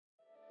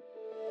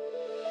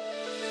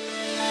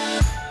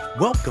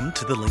Welcome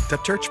to the Linked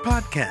Up Church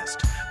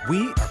podcast.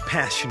 We are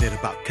passionate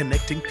about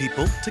connecting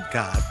people to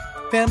God,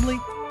 family,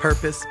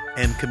 purpose,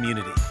 and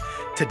community.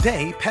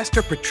 Today,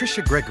 Pastor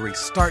Patricia Gregory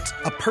starts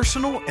a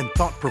personal and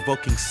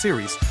thought-provoking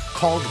series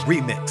called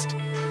Remixed.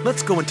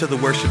 Let's go into the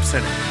worship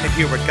center and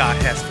hear what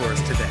God has for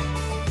us today.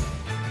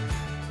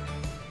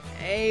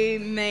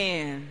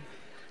 Amen.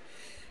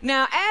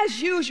 Now,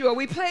 as usual,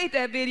 we played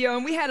that video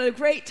and we had a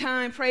great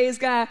time, praise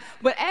God.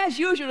 But as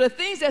usual, the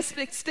things that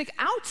stick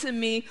out to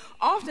me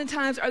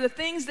oftentimes are the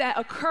things that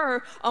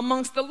occur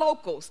amongst the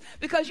locals.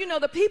 Because, you know,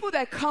 the people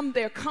that come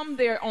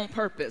there on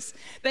purpose.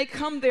 They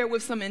come there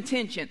with some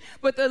intention.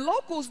 But the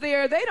locals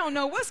there, they don't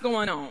know what's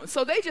going on.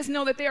 So they just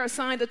know that they're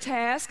assigned a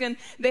task and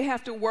they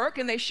have to work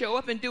and they show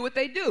up and do what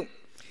they do.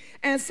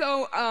 And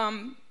so,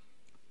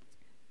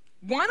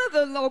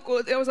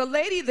 there was a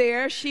lady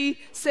there. She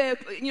said,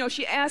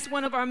 she asked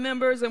one of our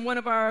members and one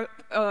of our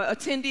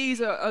attendees,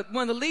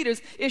 one of the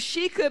leaders, if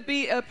she could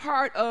be a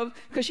part of,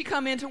 because she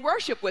come in to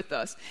worship with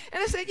us.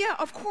 And I said, yeah,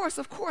 of course.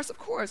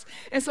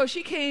 And so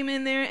she came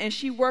in there and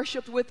she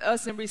worshiped with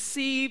us and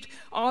received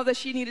all that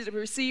she needed to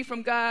receive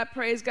from God,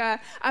 praise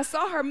God. I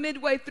saw her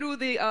midway through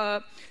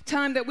the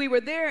time that we were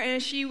there,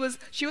 and she was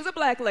a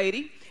black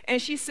lady, and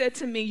she said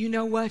to me, you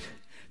know what?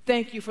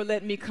 Thank you for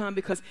letting me come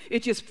because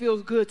it just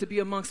feels good to be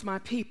amongst my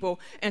people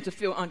and to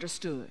feel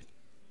understood.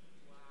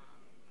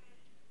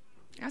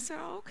 I said,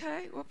 oh,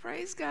 okay, well,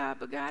 praise God,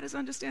 but God is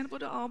understandable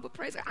to all, but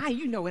praise God.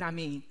 You know what I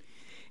mean.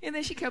 And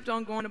then she kept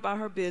on going about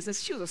her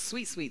business. She was a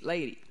sweet, sweet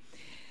lady.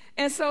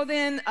 And so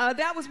then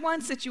that was one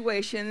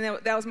situation.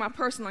 That was my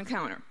personal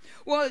encounter.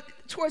 Well,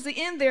 towards the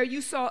end there, you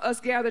saw us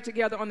gather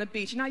together on the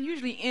beach. And I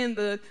usually end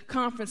the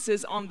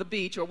conferences on the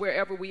beach or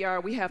wherever we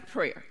are, we have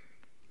prayer.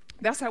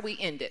 That's how we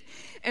ended.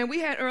 And we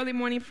had early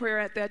morning prayer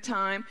at that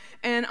time.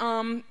 And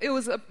it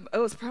was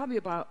probably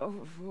about,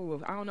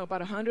 about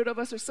 100 of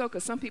us or so,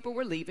 because some people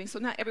were leaving, so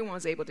not everyone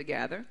was able to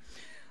gather.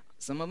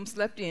 Some of them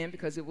slept in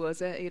because it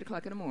was at 8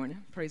 o'clock in the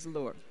morning. Praise the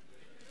Lord.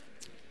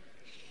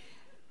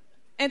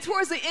 And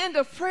towards the end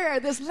of prayer,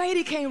 this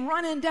lady came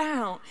running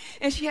down,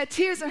 and she had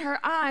tears in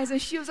her eyes,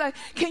 and she was like,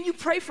 can you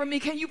pray for me?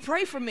 Can you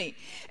pray for me?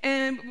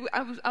 And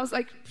I was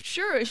like,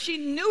 sure. And she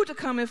knew to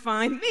come and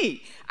find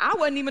me. I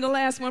wasn't even the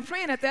last one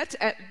praying at that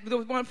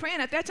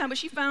time, but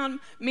she found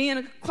me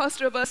and a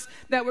cluster of us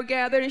that were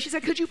gathered, and she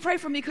said, could you pray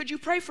for me? Could you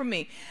pray for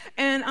me?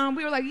 And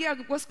we were like, yeah,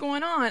 what's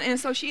going on? And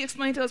so she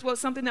explained to us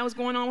something that was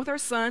going on with her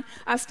son.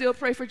 I still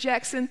pray for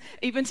Jackson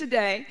even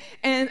today.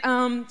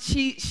 And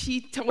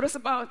she told us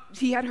about,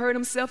 he had hurt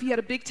himself. He had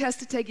a big test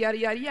to take, yada,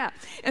 yada, yada.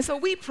 And so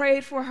we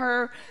prayed for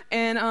her,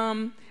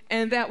 and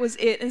that was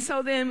it. And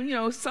so then,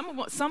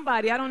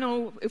 somebody, I don't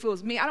know if it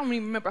was me, I don't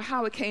even remember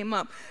how it came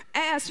up,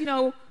 asked,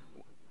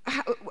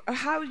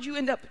 how did you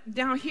end up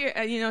down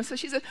here? So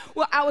she said,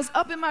 well, I was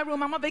up in my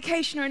room. I'm a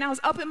vacationer, and I was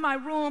up in my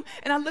room,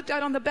 and I looked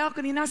out on the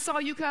balcony, and I saw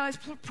you guys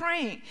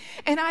praying.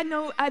 And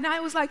I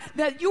was like,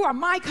 that you are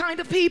my kind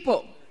of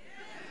people.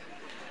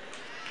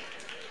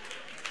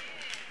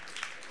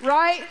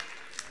 Right?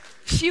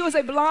 She was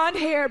a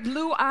blonde-haired,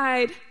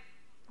 blue-eyed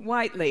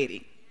white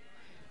lady.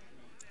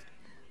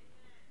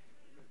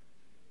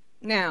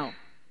 Now,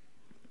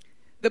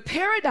 the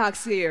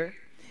paradox here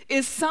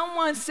is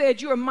someone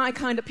said, you are my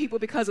kind of people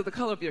because of the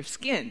color of your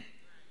skin.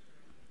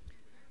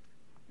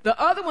 The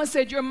other one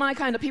said, you're my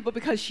kind of people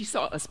because she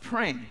saw us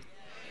praying.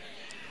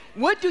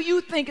 What do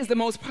you think is the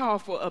most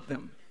powerful of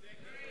them?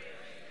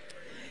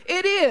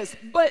 It is,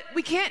 but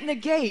we can't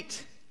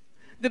negate.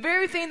 The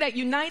very thing that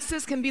unites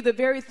us can be the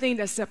very thing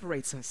that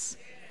separates us.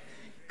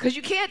 Because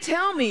you can't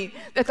tell me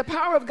that the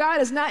power of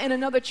God is not in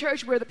another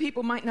church where the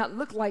people might not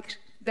look like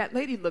that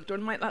lady looked or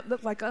might not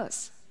look like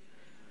us.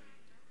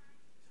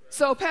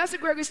 So Pastor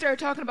Gregory started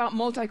talking about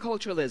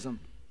multiculturalism.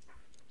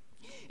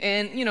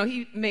 And,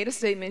 he made a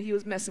statement. He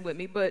was messing with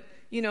me. But,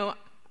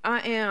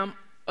 I am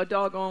a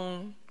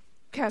doggone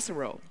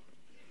casserole.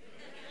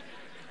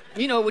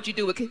 You know what you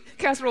do with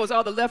casserole is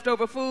all the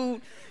leftover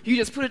food. You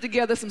just put it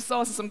together, some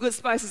sauce and some good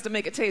spices to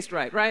make it taste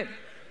right?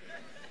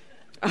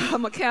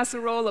 I'm a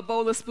casserole, a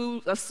bowl of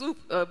a soup,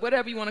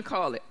 whatever you want to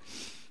call it.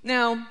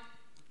 Now,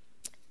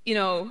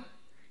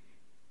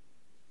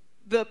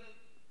 the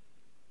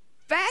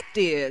fact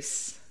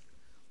is,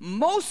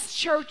 most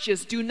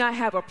churches do not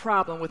have a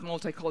problem with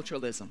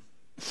multiculturalism.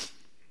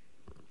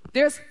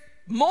 There's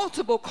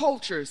multiple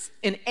cultures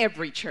in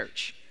every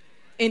church,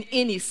 in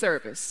any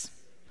service.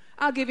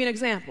 I'll give you an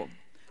example.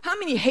 How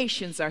many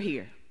Haitians are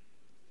here?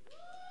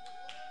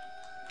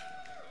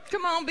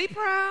 Come on, be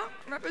proud.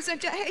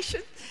 Represent your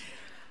Haitian.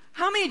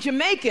 How many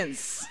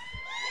Jamaicans?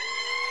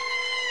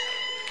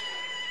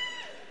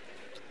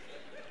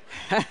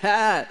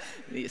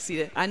 You see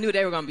that? I knew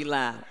they were going to be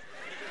loud.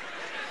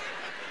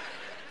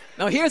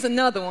 Now, here's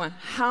another one.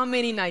 How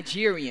many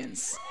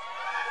Nigerians?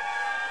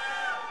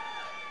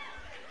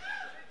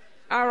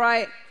 All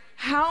right.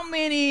 How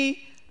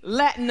many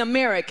Latin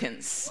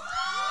Americans?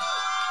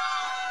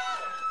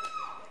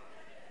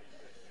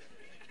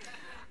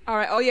 All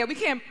right. Oh, yeah, we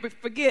can't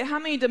forget. How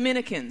many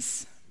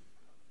Dominicans?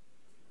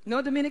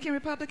 No Dominican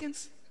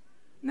Republicans?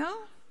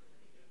 No?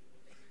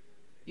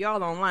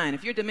 Y'all online.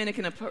 If you're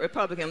Dominican or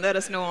Republican, let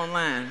us know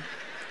online.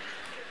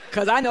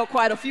 Because I know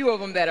quite a few of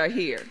them that are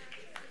here.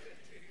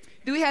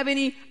 Do we have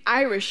any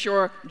Irish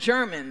or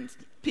German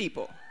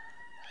people?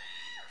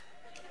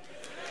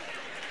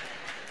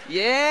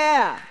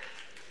 Yeah.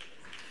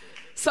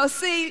 So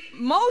see,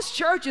 most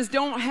churches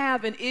don't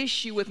have an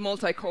issue with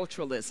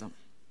multiculturalism.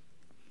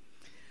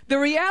 The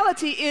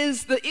reality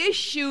is the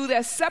issue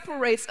that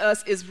separates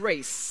us is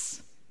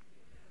race.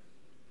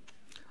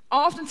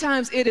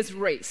 Oftentimes it is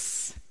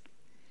race.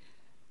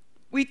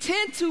 We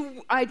tend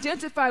to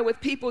identify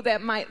with people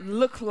that might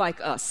look like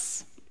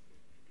us.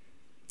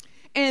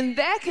 And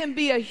that can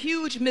be a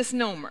huge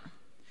misnomer.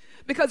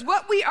 Because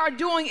what we are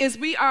doing is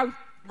we are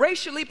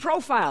racially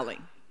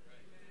profiling.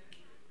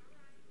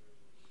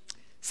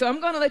 So I'm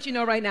going to let you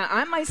know right now,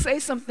 I might say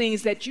some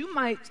things that you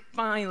might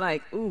find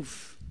like,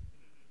 oof.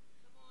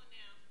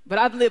 But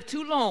I've lived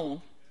too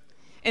long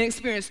and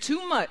experienced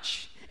too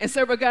much and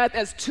serve a God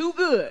that's too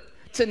good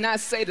to not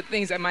say the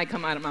things that might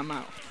come out of my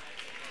mouth.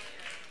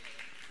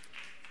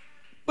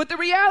 But the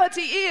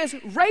reality is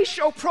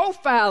racial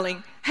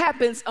profiling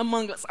happens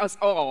among us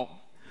all.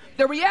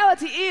 The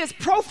reality is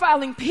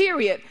profiling,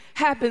 period,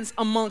 happens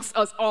amongst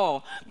us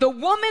all. The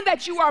woman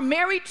that you are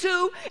married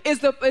to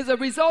is a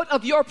result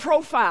of your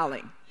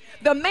profiling.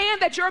 The man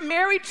that you're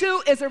married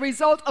to is a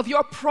result of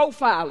your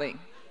profiling.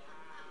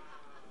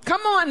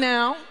 Come on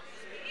now.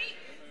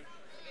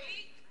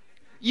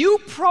 You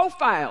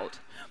profiled.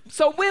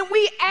 So when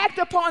we act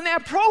upon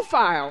that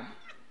profile,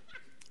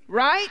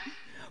 right,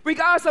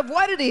 regardless of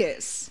what it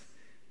is,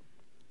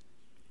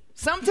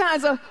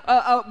 sometimes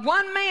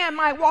one man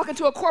might walk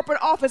into a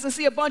corporate office and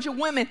see a bunch of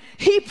women.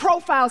 He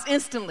profiles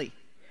instantly,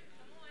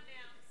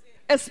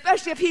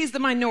 especially if he's the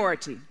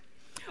minority.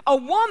 A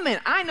woman,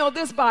 I know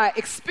this by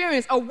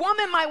experience, a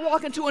woman might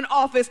walk into an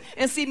office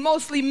and see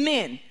mostly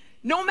men.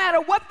 No matter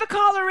what the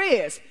color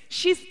is,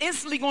 she's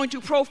instantly going to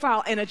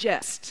profile and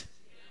adjust.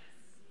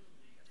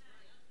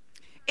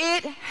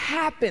 It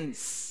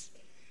happens.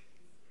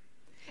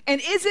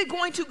 And is it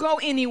going to go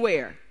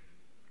anywhere?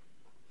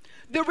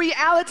 The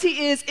reality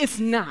is it's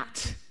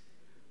not.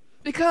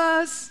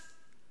 Because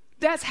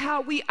that's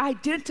how we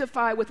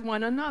identify with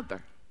one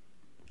another.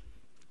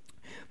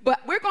 But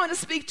we're going to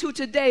speak to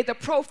today the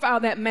profile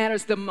that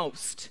matters the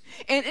most.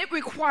 And it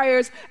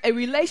requires a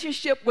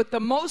relationship with the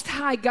Most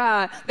High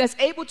God that's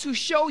able to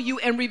show you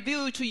and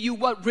reveal to you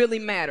what really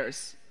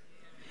matters.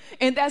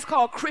 And that's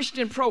called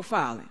Christian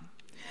profiling.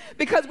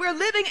 Because we're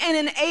living in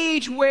an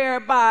age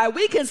whereby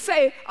we can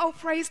say, oh,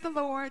 praise the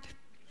Lord.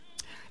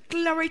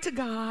 Glory to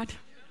God.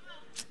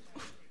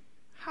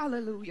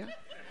 Hallelujah.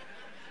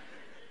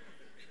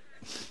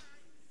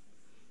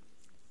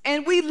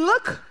 And we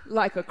look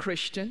like a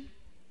Christian.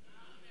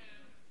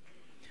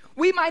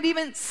 We might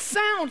even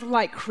sound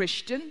like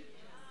Christian.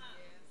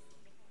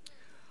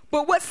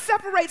 But what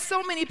separates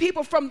so many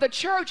people from the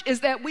church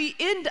is that we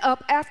end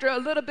up, after a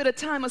little bit of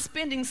time of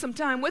spending some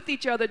time with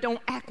each other,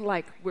 don't act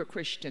like we're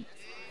Christian.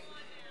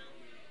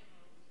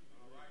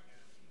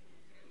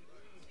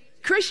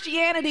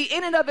 Christianity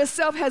in and of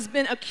itself has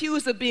been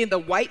accused of being the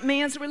white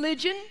man's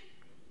religion.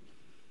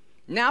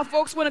 Now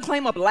folks want to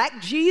claim a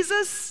black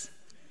Jesus.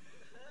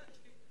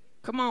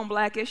 Come on,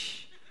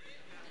 blackish.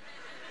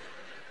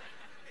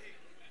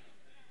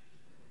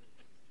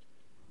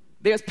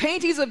 There's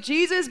paintings of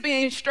Jesus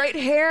being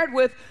straight-haired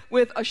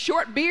with a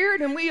short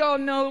beard, and we all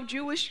know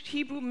Jewish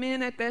Hebrew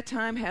men at that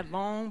time had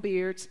long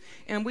beards,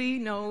 and we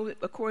know,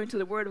 according to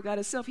the Word of God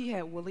itself, he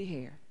had woolly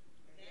hair.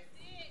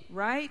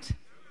 Right?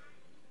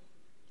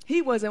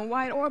 He wasn't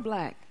white or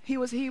black. He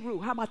was Hebrew.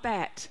 How about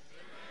that?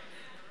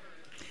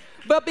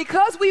 But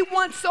because we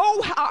want so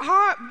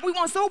hard, we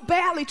want so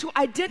badly to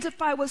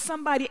identify with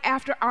somebody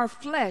after our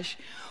flesh,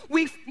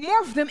 we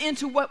morph them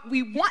into what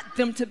we want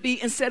them to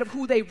be instead of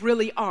who they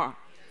really are.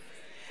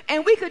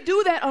 And we could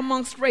do that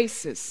amongst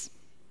races.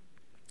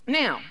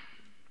 Now,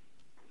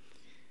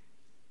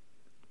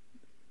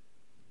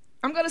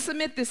 I'm going to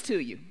submit this to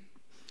you.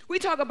 We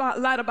talk a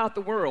lot about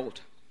the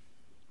world.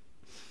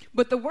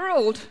 But the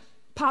world,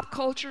 pop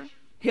culture,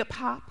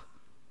 hip-hop,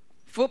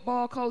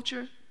 football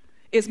culture,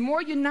 is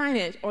more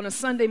united on a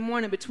Sunday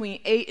morning between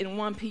 8 and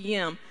 1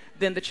 p.m.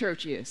 than the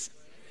church is.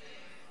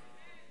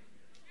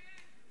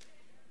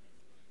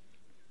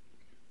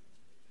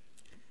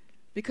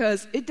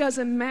 Because it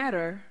doesn't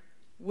matter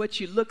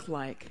what you look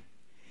like.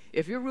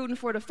 If you're rooting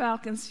for the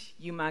Falcons,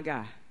 you my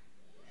guy.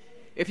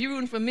 If you're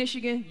rooting for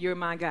Michigan, you're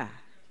my guy.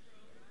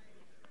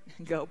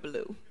 Go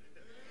blue.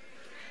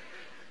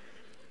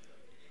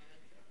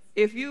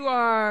 If you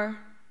are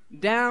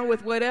down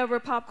with whatever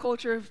pop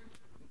culture,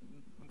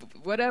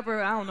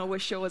 whatever, I don't know what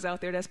show is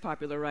out there that's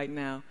popular right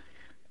now,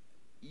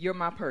 you're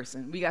my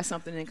person. We got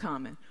something in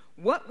common.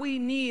 What we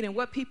need and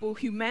what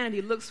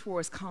humanity looks for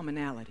is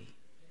commonality.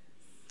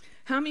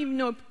 How many of you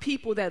know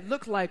people that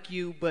look like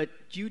you, but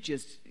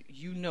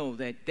you know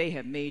that they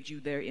have made you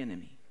their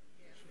enemy?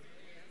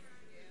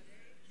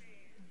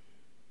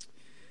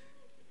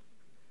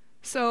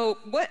 So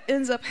what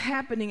ends up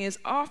happening is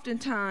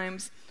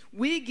oftentimes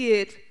we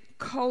get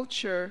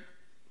culture,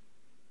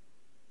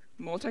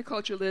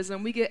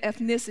 multiculturalism, we get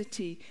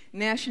ethnicity,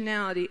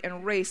 nationality,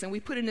 and race, and we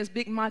put in this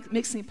big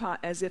mixing pot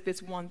as if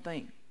it's one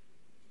thing.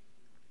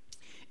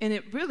 And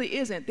it really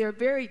isn't. They're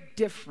very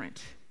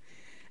different.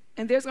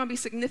 And there's going to be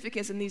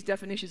significance in these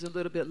definitions a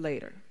little bit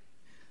later.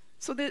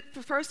 So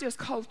first, there's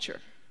culture.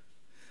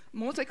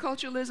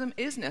 Multiculturalism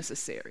is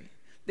necessary.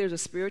 There's a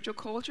spiritual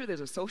culture,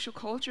 there's a social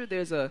culture,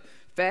 there's a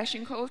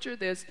fashion culture,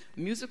 there's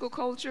musical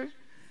culture.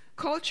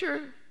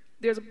 Culture,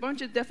 there's a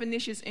bunch of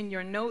definitions in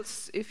your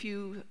notes. If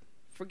you,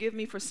 forgive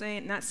me for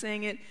not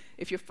saying it,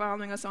 if you're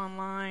following us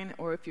online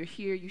or if you're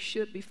here, you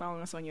should be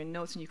following us on your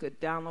notes and you could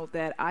download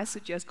that. I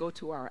suggest go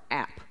to our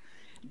app.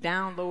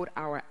 Download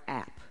our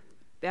app.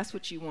 That's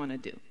what you want to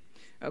do.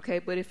 Okay,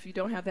 but if you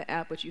don't have the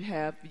app, but you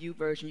have view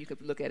version, you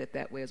could look at it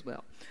that way as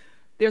well.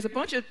 There's a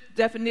bunch of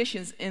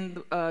definitions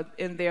in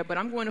there, but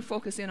I'm going to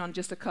focus in on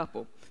just a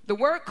couple. The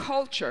word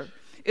culture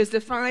is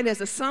defined as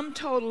the sum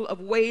total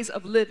of ways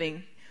of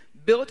living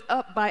built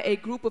up by a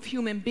group of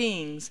human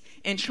beings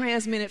and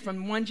transmitted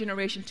from one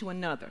generation to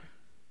another.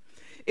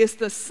 It's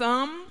the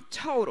sum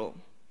total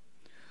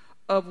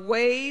of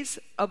ways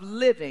of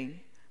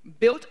living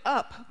built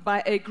up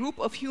by a group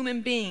of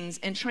human beings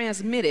and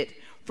transmitted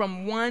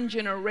from one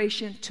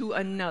generation to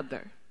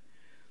another.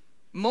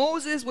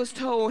 Moses was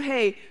told,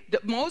 hey,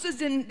 Moses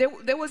didn't,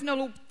 there was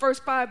no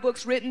first 5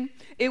 books written.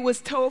 It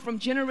was told from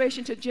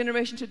generation to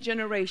generation to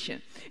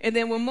generation. And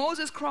then when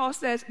Moses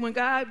crossed that, when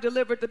God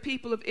delivered the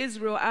people of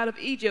Israel out of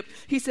Egypt,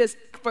 he says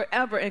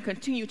forever and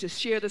continue to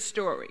share the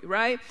story,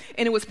 right?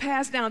 And it was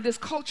passed down, this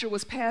culture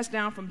was passed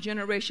down from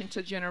generation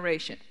to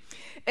generation.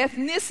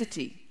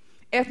 Ethnicity.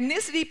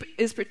 Ethnicity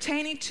is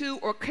pertaining to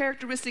or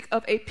characteristic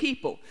of a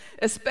people,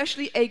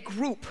 especially a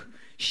group,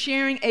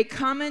 sharing a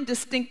common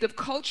distinctive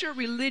culture,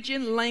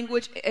 religion,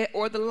 language,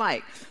 or the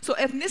like. So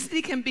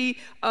ethnicity can be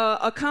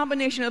a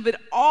combination of it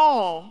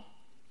all,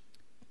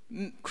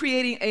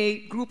 creating a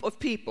group of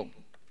people.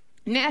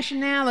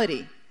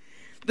 Nationality.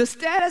 The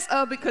status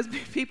of, because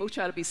people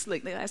try to be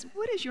slick, they ask,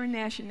 what is your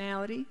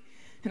nationality?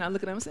 And I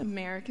look at them and say,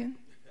 American.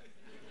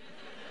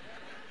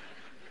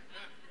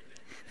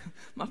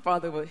 My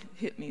father would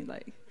hit me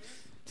like,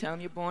 tell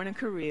them you're born in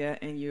Korea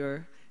and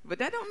but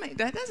that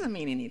doesn't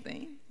mean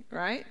anything,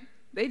 right?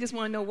 They just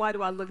want to know, why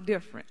do I look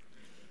different?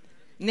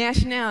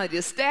 Nationality,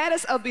 the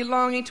status of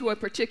belonging to a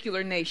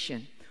particular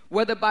nation,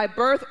 whether by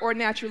birth or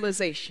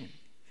naturalization.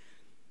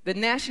 The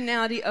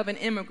nationality of an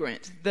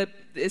immigrant,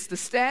 it's the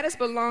status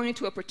belonging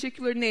to a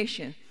particular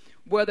nation,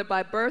 whether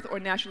by birth or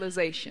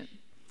naturalization.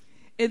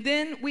 And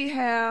then we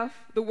have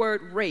the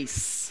word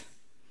race.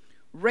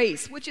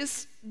 Race, which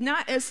is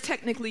not as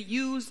technically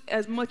used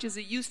as much as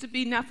it used to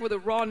be, not for the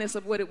rawness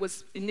of what it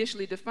was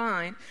initially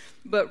defined,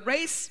 but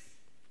race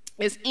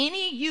is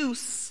any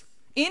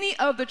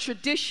of the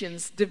traditional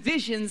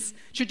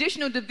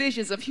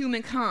divisions of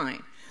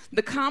humankind,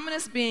 the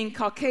commonest being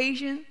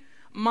Caucasian,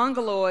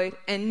 Mongoloid,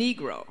 and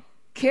Negro,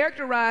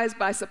 characterized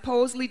by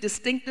supposedly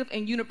distinctive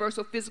and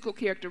universal physical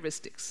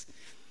characteristics.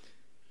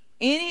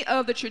 Any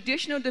of the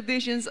traditional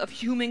divisions of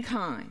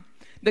humankind,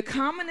 the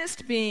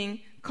commonest being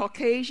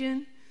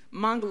Caucasian,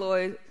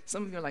 Mongoloid.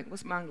 Some of you are like,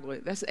 what's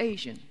Mongoloid? That's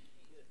Asian.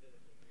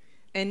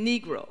 And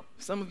Negro.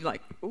 Some of you are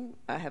like, ooh,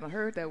 I haven't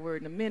heard that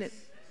word in a minute.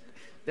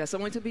 That's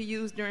only to be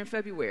used during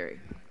February.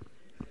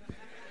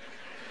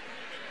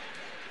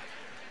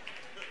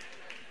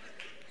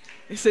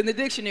 It's in the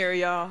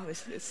dictionary, y'all.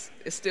 It's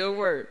still a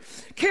word.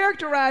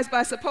 Characterized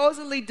by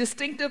supposedly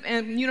distinctive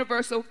and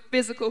universal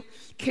physical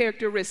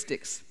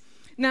characteristics.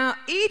 Now,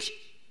 each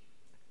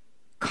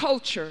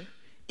culture,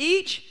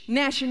 each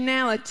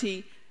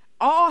nationality,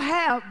 all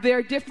have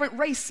their different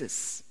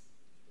races.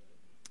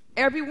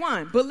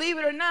 Everyone. Believe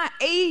it or not,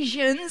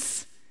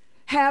 Asians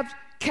have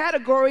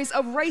categories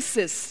of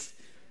races.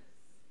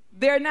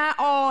 They're not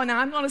all, and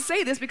I'm going to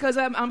say this because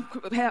I'm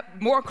have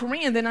more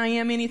Korean than I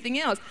am anything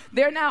else.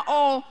 They're not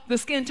all the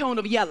skin tone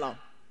of yellow,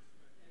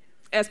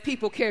 as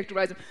people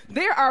characterize them.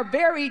 There are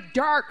very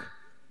dark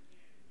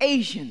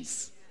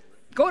Asians.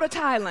 Go to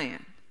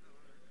Thailand.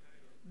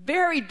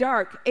 Very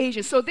dark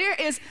Asians. So there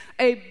is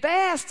a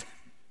vast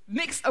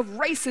mix of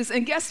races,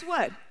 and guess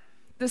what?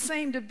 The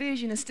same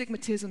division and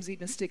stigmatisms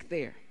even stick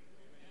there.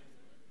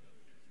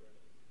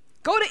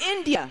 Go to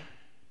India.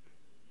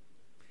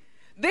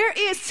 There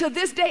is to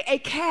this day a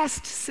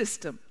caste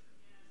system.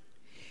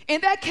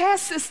 In that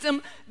caste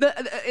system,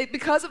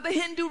 because of the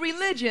Hindu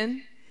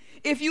religion,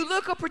 if you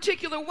look a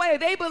particular way,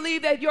 they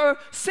believe that your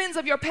sins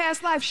of your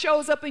past life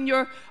shows up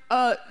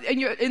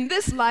in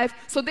this life.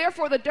 So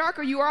therefore, the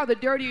darker you are, the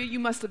dirtier you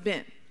must have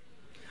been.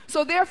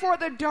 So therefore,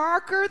 the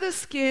darker the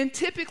skin,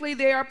 typically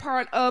they are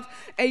part of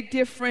a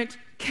different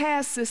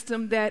caste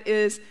system that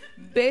is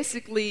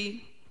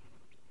basically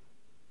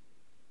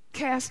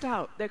cast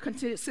out. They're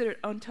considered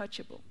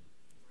untouchable.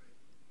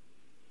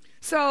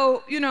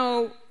 So,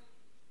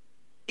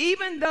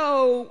 even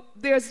though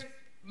there's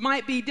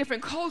might be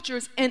different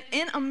cultures, and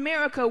in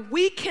America,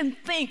 we can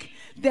think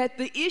that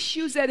the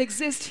issues that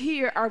exist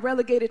here are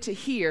relegated to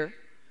here,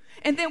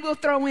 and then we'll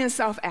throw in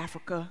South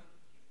Africa.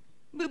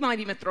 We might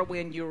even throw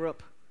in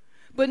Europe.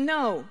 But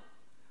no,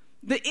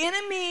 the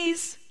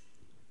enemies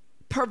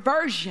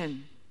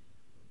perversion,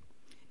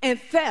 and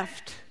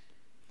theft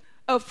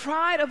of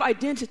pride of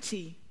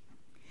identity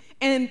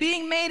and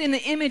being made in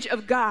the image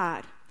of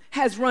God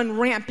has run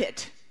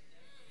rampant.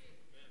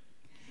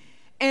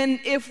 And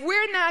if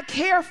we're not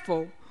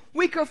careful,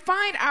 we could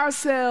find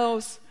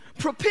ourselves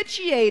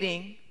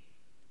propitiating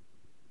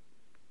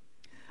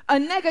a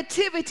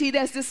negativity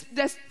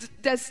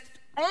that's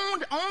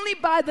owned only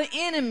by the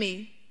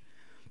enemy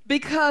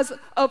because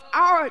of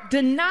our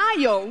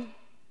denial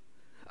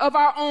of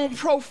our own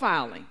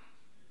profiling.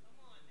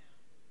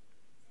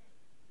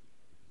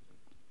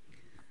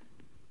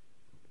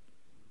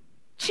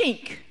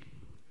 Chink,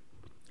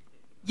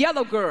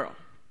 yellow girl,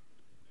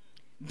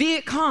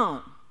 Viet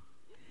Cong,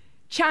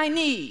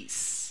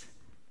 Chinese,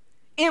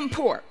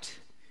 import,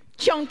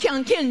 Kyung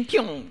Kyung Kin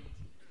Kyung.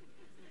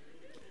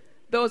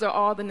 Those are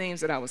all the names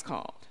that I was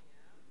called.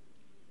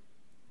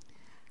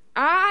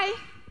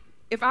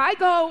 If I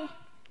go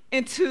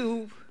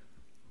into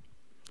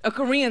a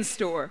Korean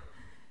store,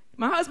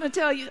 my husband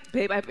tell you,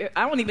 babe,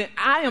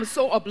 I am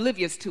so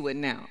oblivious to it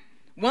now.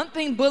 One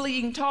thing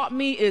bullying taught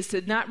me is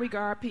to not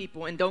regard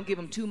people and don't give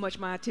them too much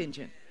my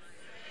attention.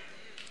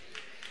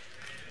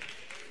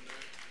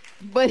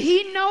 But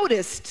he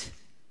noticed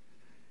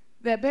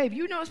that, babe,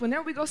 you notice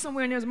whenever we go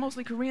somewhere and there's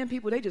mostly Korean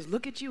people, they just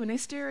look at you and they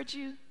stare at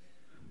you.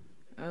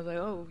 I was like,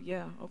 oh,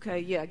 yeah, okay,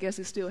 yeah, I guess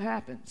it still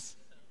happens,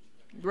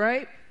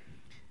 right?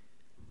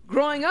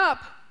 Growing up,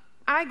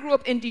 I grew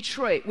up in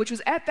Detroit, which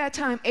was at that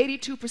time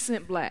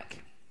 82% black.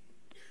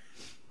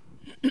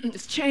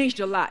 It's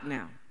changed a lot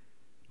now.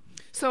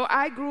 So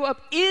I grew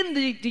up in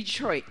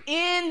Detroit,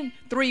 in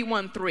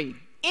 313,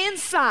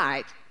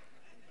 inside,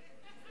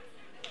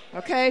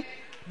 okay,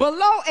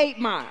 below 8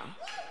 Mile,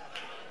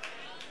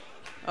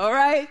 all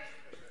right?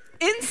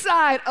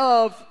 Inside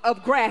of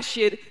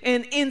Gratiot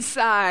and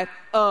inside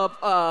of,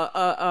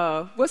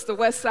 what's the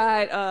west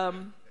side? I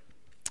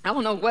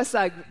don't know, west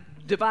side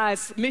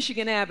divides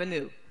Michigan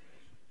Avenue.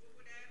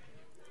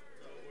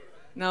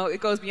 No, it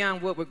goes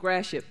beyond Woodward,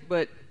 Gratiot,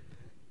 but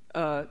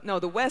no,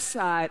 the west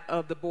side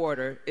of the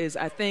border is,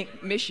 I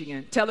think,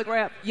 Michigan.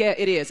 Telegraph? Yeah,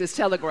 it is. It's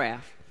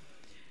Telegraph.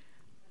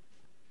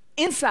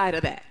 Inside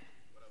of that.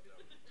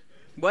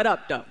 What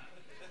up, though?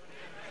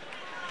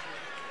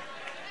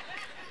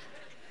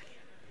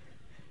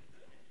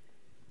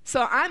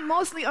 So I'm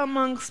mostly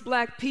amongst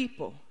black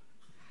people.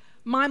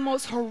 My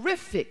most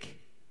horrific,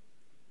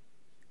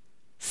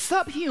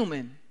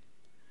 subhuman,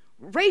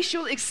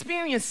 racial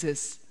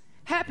experiences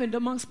happened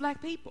amongst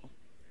black people.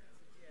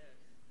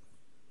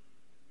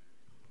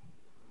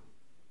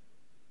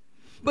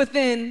 But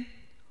then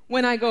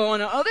when I go on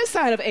the other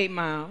side of 8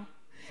 Mile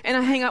and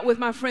I hang out with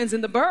my friends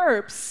in the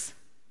burbs,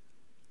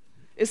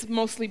 it's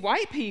mostly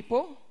white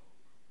people,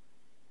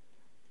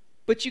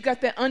 but you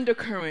got that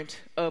undercurrent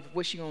of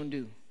what you gonna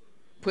do.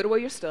 Put away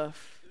your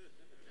stuff.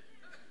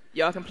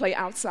 Y'all can play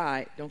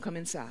outside. Don't come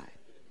inside.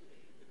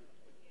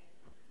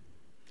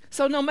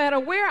 So no matter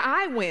where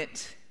I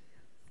went,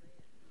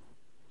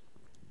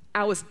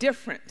 I was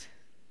different.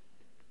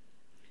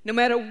 No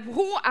matter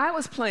who I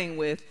was playing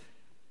with,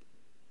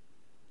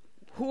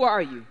 who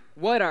are you?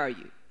 What are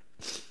you?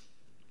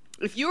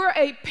 If you're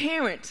a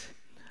parent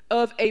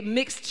of a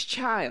mixed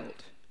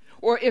child,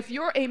 or if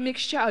you're a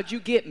mixed child, you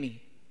get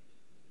me.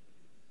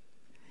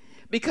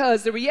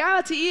 Because the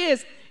reality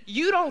is,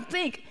 you don't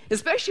think,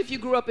 especially if you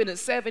grew up in the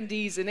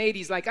 70s and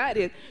 80s like I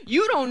did,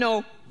 you don't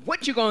know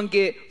what you're going to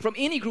get from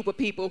any group of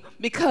people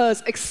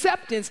because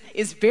acceptance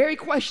is very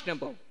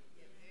questionable.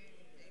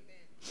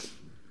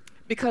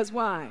 Because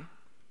why?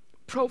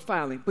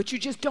 Profiling. But you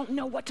just don't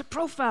know what to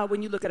profile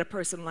when you look at a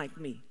person like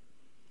me.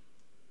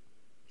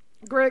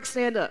 Greg,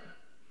 stand up.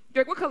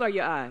 Greg, what color are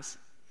your eyes?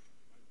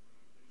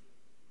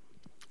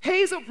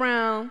 Hazel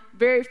brown,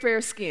 very fair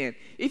skin.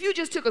 If you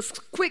just took a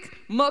quick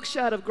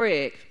mugshot of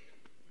Greg,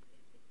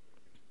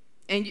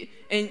 and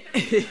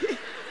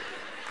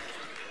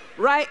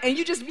right, and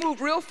you just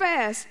moved real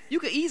fast, you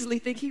could easily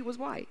think he was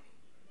white.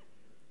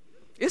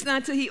 It's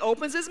not until he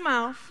opens his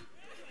mouth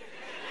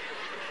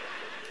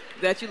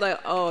that you're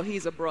like, oh,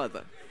 he's a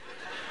brother.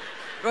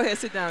 Go ahead,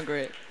 sit down,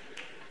 Greg.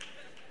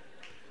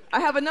 I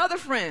have another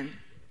friend.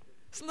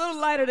 It's a little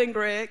lighter than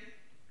Greg.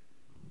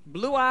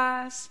 Blue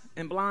eyes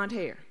and blonde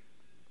hair.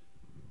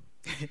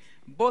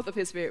 Both of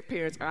his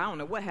parents are, I don't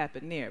know what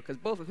happened there, because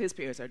both of his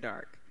parents are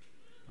dark.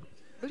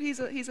 But he's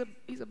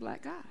a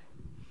black guy.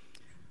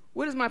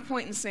 What is my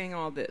point in saying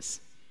all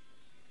this?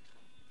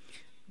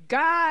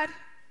 God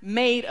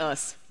made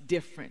us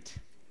different.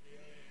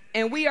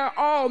 And we are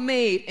all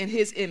made in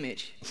his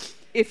image.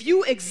 If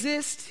you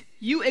exist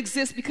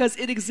because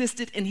it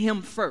existed in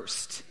him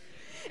first.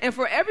 And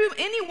for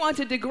anyone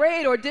to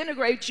degrade or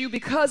denigrate you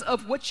because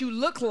of what you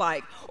look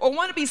like, or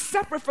want to be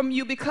separate from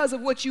you because of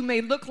what you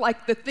may look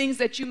like, the things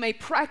that you may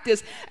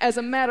practice as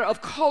a matter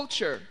of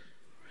culture,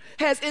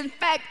 has in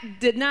fact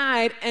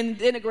denied and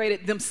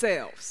denigrated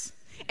themselves.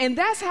 And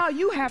that's how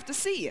you have to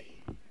see it.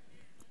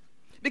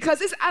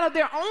 Because it's out of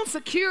their own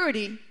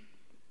security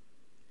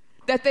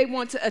that they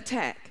want to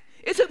attack.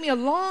 It took me a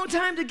long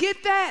time to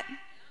get that,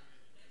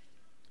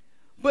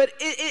 but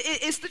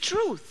it's the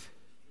truth.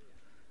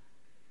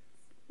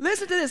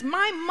 Listen to this.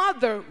 My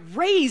mother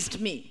raised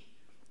me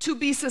to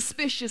be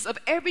suspicious of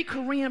every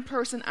Korean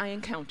person I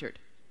encountered.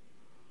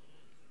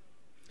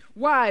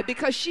 Why?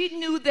 Because she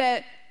knew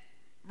that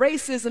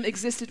racism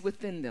existed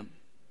within them.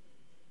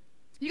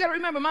 You got to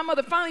remember, my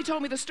mother finally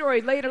told me the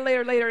story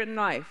later in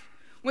life.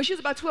 When she was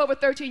about 12 or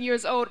 13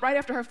 years old, right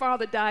after her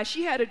father died,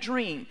 she had a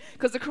dream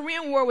because the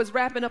Korean War was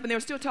wrapping up and they were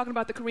still talking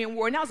about the Korean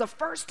War. And that was the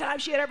first time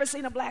she had ever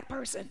seen a black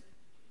person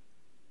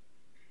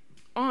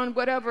on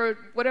whatever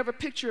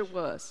picture it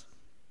was.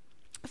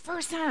 The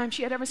first time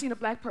she had ever seen a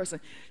black person.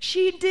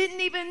 She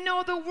didn't even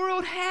know the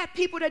world had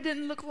people that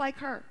didn't look like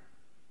her.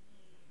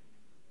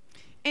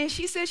 And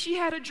she said she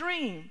had a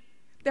dream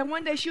that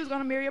one day she was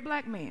going to marry a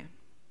black man.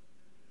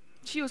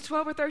 She was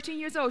 12 or 13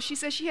 years old. She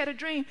said she had a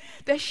dream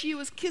that she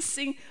was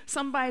kissing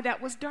somebody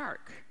that was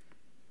dark,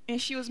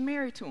 and she was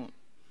married to him.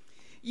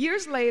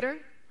 Years later,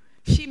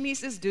 she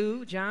meets this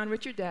dude, John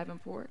Richard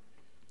Davenport,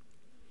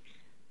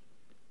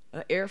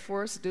 an Air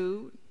Force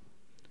dude,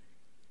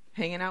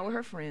 hanging out with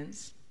her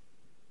friends.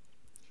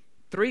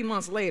 3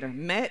 months later,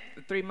 met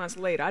 3 months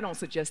later. I don't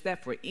suggest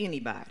that for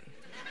anybody.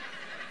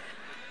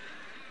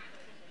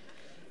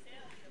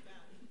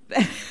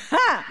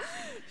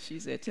 She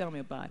said, tell me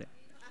about it.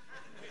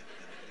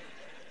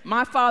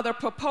 My father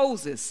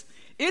proposes.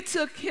 It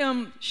took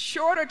him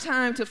shorter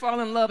time to fall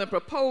in love and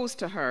propose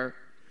to her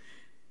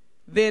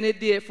than it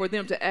did for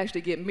them to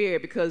actually get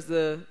married, because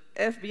the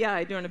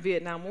FBI during the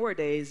Vietnam War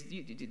days,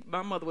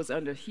 my mother was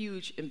under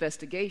huge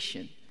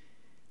investigation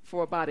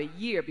for about a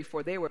year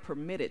before they were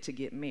permitted to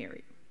get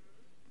married.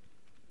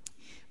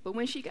 But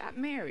when she got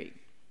married,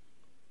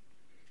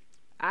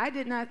 I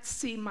did not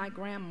see my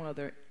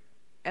grandmother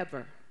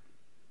ever.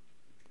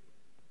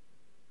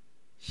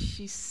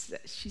 She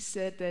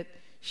said that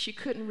she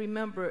couldn't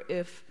remember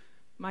if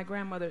my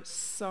grandmother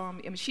saw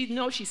me. I mean, she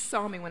knows she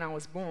saw me when I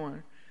was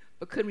born,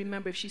 but couldn't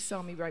remember if she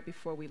saw me right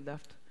before we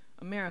left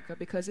America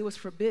because it was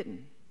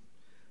forbidden.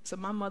 So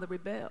my mother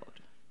rebelled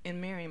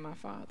in marrying my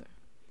father.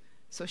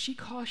 So she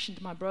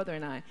cautioned my brother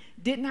and I,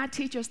 did not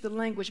teach us the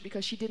language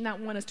because she did not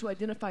want us to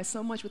identify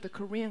so much with the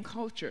Korean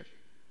culture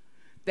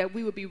that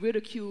we would be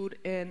ridiculed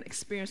and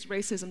experience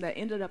racism that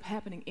ended up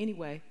happening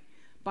anyway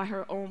by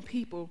her own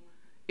people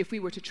if we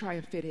were to try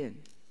and fit in.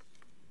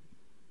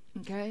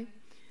 Okay?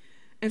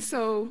 And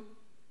so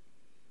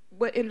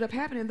what ended up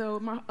happening, though,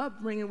 my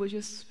upbringing was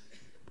just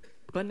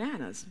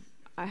bananas.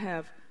 I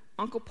have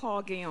Uncle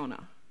Paul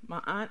Gaona.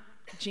 My Aunt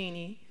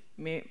Jeannie,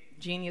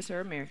 Jeannie is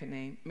her American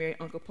name, married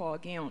Uncle Paul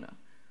Gaona.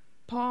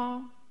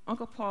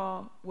 Uncle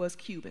Paul was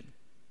Cuban.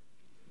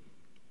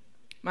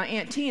 My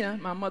Aunt Tina,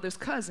 my mother's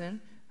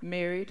cousin,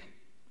 married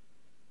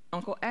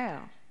Uncle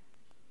Al.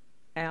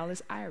 Al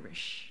is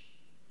Irish.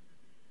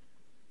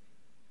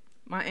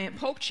 My Aunt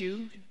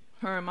Pokchu,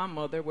 her and my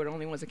mother were the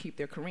only ones that keep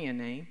their Korean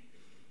name.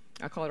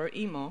 I called her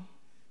Emo.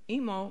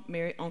 Emo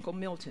married Uncle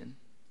Milton,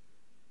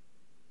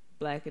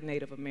 Black and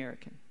Native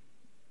American,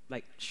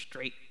 like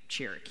straight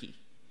Cherokee.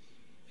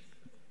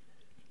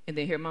 And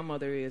then here my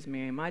mother is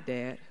marrying my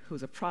dad,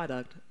 who's a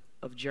product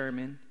of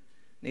German,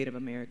 Native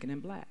American,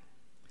 and Black.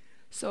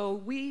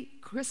 So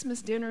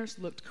Christmas dinners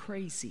looked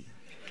crazy.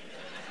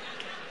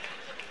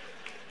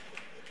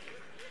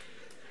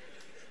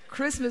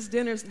 Christmas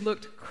dinners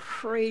looked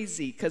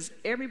crazy because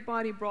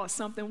everybody brought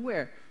something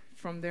where?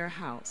 From their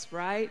house,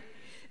 right?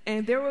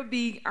 And there would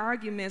be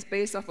arguments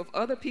based off of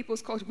other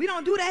people's culture. We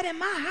don't do that in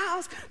my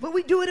house, but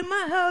we do it in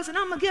my house, and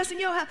I'm a guest in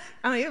your house.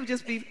 I mean, it would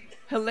just be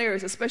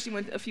hilarious, especially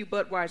when a few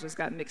Budweisers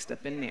got mixed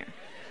up in there.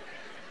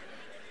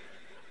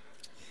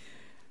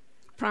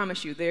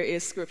 Promise you, there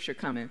is scripture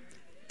coming.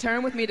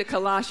 Turn with me to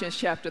Colossians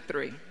chapter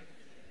 3.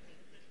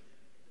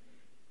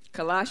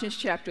 Colossians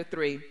chapter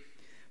 3.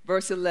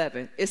 Verse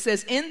 11, it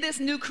says, in this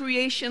new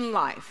creation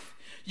life,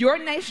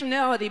 your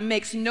nationality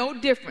makes no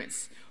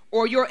difference,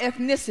 or your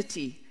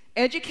ethnicity,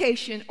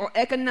 education, or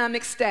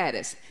economic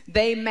status.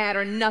 They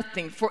matter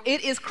nothing, for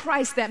it is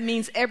Christ that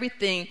means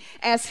everything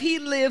as he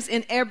lives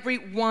in every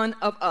one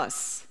of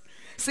us.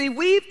 See,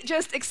 we've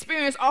just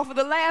experienced off of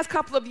the last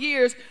couple of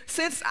years,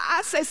 since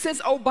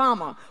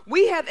Obama,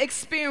 we have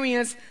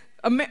experienced,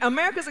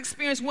 America's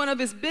experienced one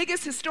of its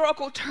biggest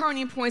historical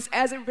turning points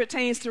as it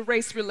pertains to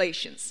race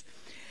relations.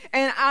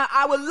 And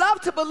I would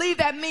love to believe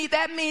that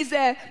means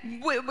that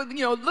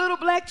little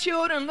black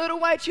children, little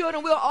white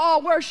children, we'll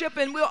all worship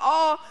and we'll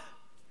all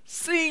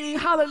sing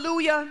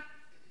hallelujah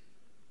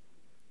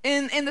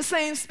in the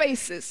same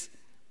spaces.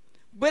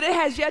 But it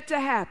has yet to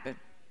happen.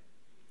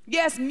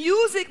 Yes,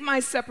 music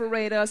might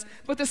separate us,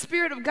 but the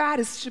Spirit of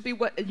God should be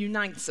what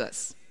unites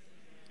us.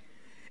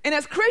 And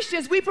as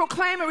Christians, we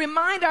proclaim and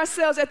remind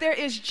ourselves that there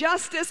is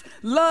justice,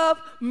 love,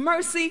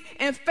 mercy,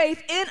 and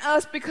faith in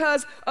us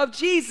because of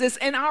Jesus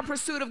and our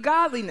pursuit of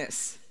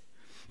godliness.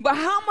 But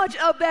how much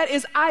of that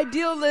is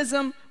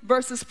idealism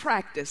versus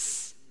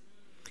practice?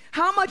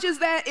 How much of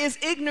that is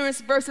ignorance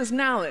versus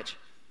knowledge?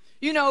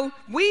 You know,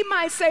 we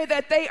might say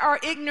that they are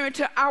ignorant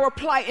to our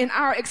plight and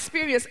our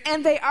experience,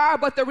 and they are,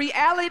 but the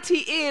reality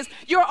is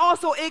you're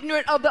also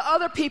ignorant of the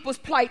other people's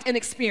plight and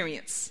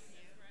experience.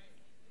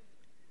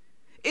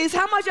 is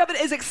how much of it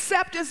is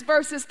acceptance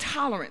versus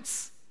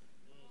tolerance?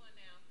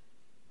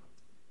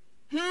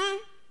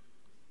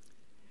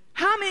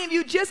 How many of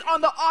you, just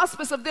on the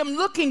auspice of them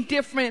looking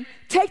different,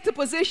 take the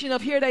position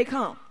of here they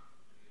come?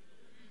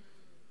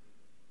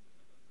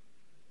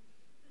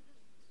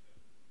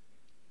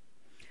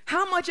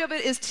 How much of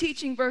it is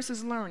teaching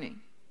versus learning?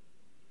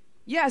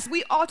 Yes,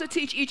 we ought to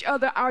teach each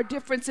other our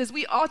differences.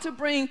 We ought to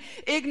bring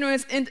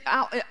ignorance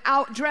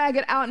out, drag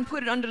it out and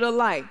put it under the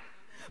light.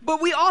 But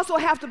we also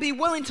have to be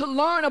willing to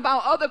learn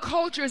about other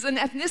cultures and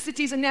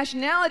ethnicities and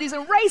nationalities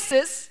and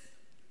races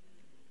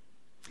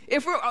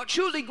if we're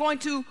truly going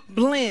to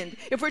blend,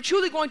 if we're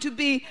truly going to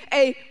be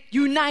a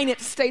United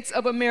States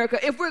of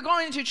America, if we're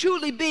going to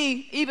truly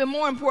be, even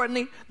more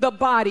importantly, the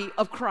body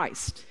of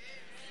Christ.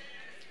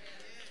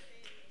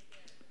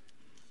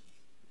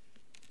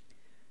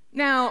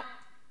 Now,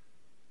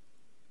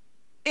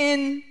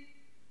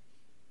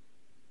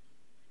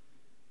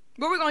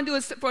 what we're going to do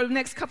is, for the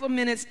next couple of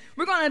minutes,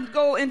 we're going to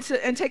go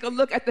into and take a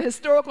look at the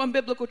historical and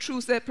biblical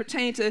truths that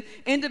pertain to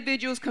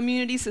individuals,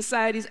 communities,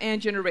 societies,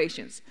 and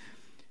generations.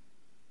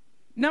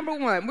 Number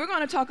one, we're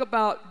going to talk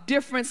about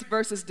difference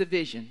versus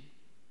division.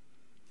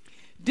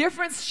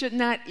 Difference should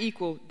not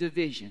equal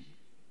division.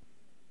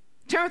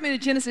 Turn with me to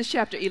Genesis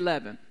chapter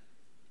 11.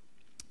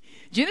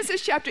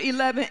 Genesis chapter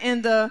 11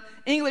 in the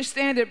English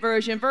Standard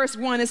Version, verse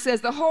 1, it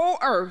says, the whole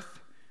earth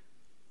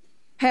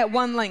had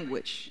one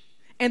language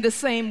and the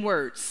same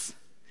words.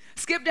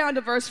 Skip down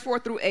to verse 4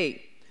 through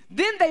 8.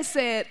 Then they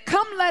said,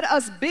 come, let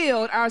us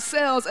build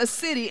ourselves a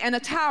city and a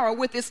tower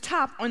with its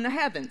top on the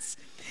heavens.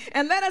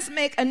 And let us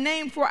make a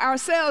name for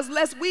ourselves,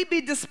 lest we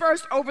be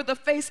dispersed over the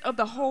face of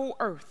the whole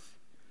earth.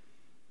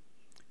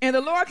 And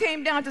the Lord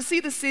came down to see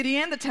the city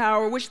and the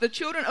tower which the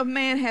children of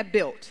man had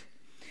built.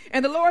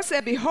 And the Lord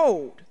said,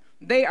 behold,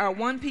 they are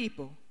one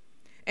people,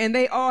 and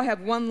they all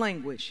have one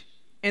language.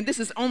 And this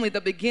is only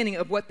the beginning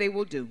of what they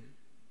will do.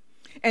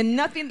 And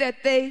nothing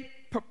that they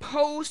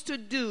propose to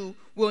do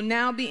will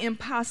now be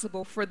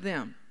impossible for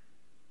them.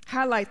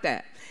 Highlight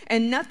that.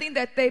 And nothing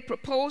that they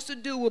propose to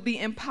do will be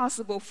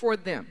impossible for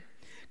them.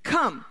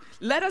 Come,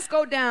 let us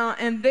go down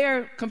and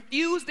there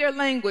confuse their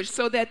language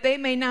so that they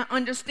may not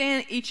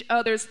understand each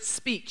other's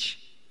speech.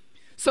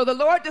 So the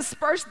Lord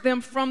dispersed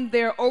them from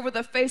there over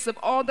the face of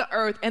all the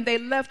earth, and they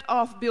left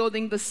off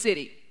building the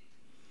city.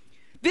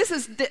 This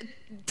is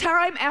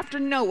time after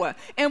Noah.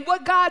 And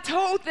what God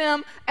told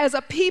them as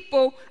a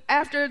people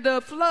after the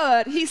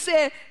flood, he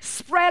said,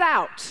 spread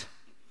out,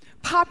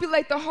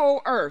 populate the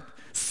whole earth,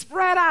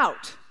 spread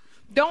out,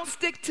 don't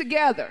stick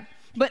together.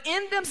 But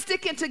in them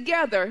sticking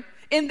together,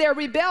 in their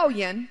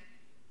rebellion,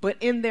 but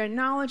in their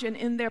knowledge and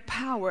in their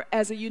power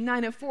as a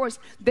united force,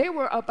 they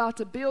were about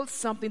to build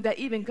something that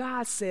even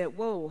God said,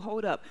 whoa,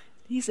 hold up.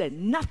 He said,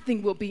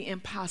 nothing will be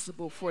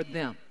impossible for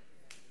them.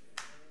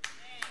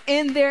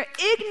 In their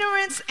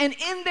ignorance and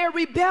in their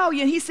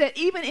rebellion, he said,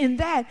 even in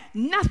that,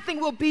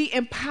 nothing will be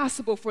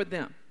impossible for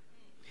them.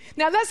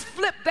 Now let's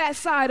flip that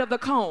side of the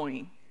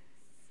coin.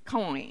 I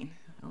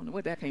don't know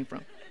where that came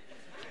from.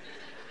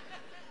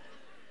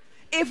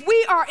 If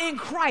we are in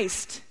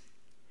Christ,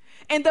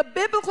 and the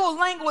biblical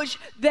language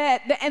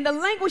and the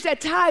language that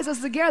ties us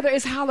together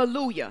is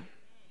hallelujah.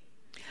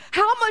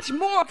 How much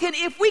more can,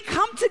 if we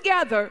come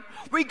together,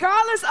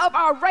 regardless of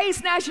our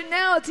race,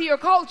 nationality, or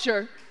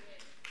culture,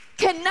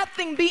 can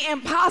nothing be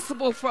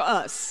impossible for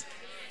us?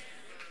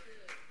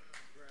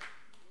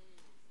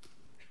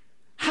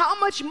 How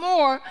much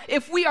more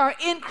if we are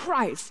in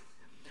Christ?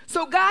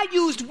 So God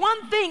used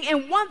one thing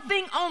and one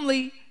thing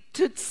only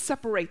to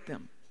separate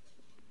them,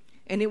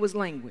 and it was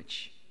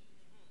language.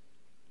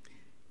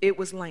 It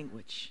was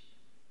language.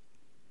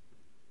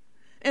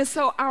 And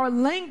so our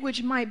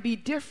language might be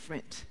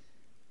different.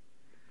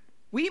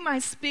 We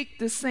might speak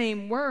the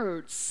same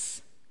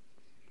words.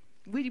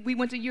 We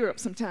went to Europe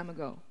some time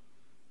ago.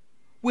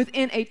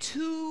 Within a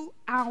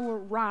 2-hour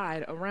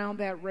ride around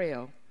that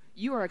rail,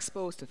 you are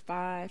exposed to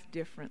 5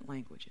 different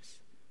languages.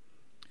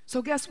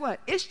 So guess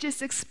what? It's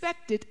just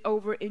expected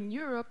over in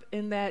Europe,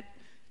 in that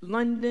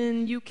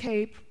London,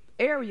 UK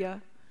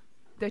area,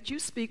 that you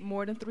speak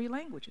more than 3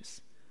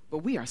 languages.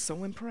 But we are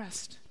so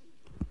impressed.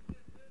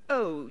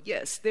 Oh,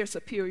 yes, they're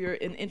superior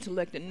in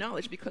intellect and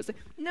knowledge because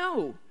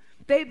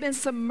they've been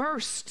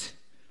submersed.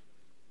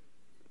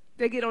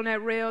 They get on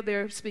that rail,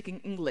 they're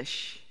speaking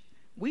English.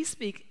 We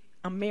speak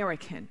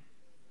American.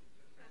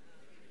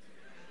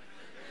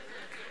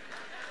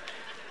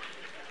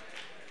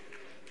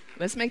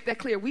 Let's make that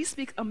clear. We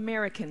speak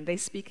American. They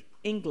speak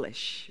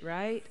English,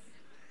 right?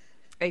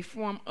 A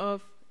form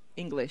of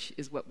English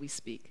is what we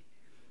speak.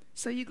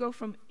 So you go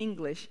from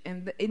English,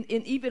 and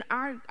even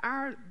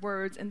our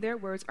words and their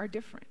words are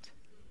different,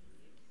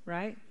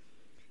 right?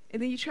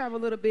 And then you travel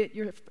a little bit,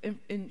 you're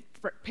in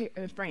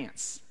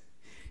France.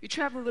 You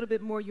travel a little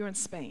bit more, you're in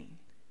Spain,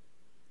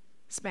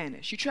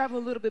 Spanish. You travel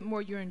a little bit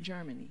more, you're in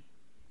German.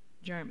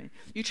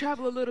 You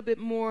travel a little bit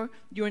more,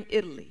 you're in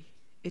Italy,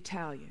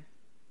 Italian.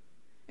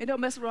 And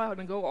don't mess around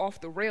and go off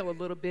the rail a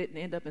little bit and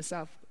end up in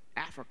South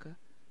Africa,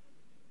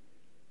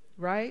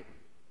 right?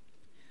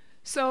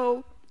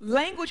 So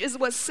language is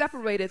what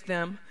separated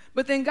them,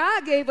 but then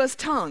God gave us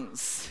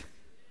tongues.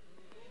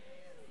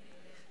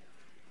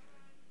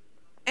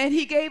 And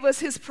he gave us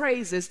his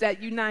praises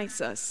that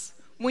unites us.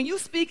 When you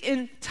speak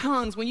in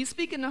tongues, when you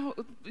speak in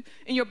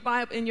your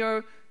Bible, in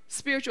your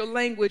spiritual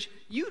language,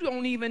 you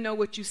don't even know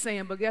what you're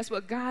saying, but guess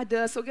what? God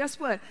does. So guess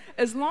what?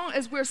 As long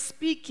as we're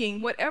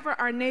speaking whatever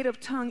our native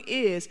tongue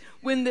is,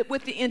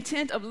 with the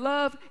intent of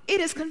love, it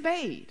is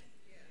conveyed.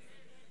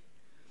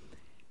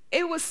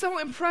 It was so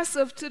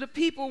impressive to the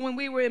people when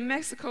we were in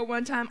Mexico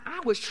one time.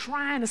 I was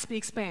trying to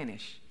speak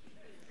Spanish.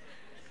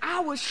 I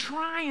was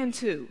trying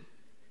to.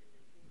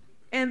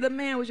 And the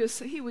man was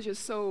just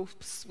so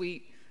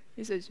sweet.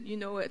 He says, you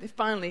know what?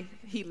 Finally,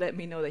 he let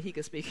me know that he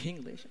could speak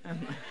English. I'm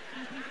like,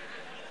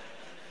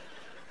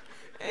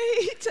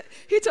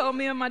 he told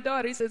me and my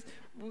daughter, he says,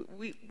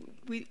 we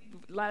a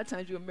lot of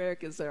times you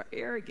Americans are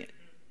arrogant.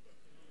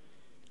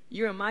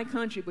 You're in my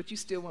country, but you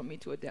still want me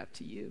to adapt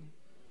to you.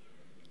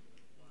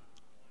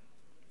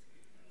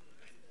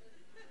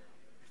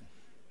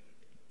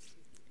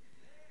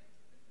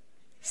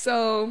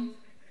 So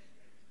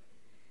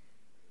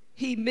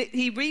he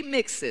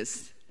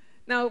remixes.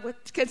 Now,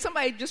 can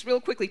somebody just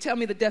real quickly tell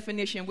me the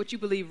definition, what you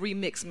believe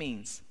remix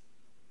means?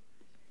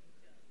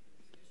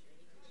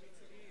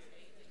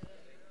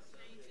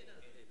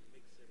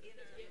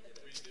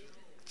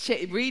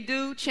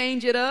 Redo,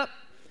 change it up.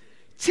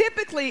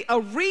 Typically, a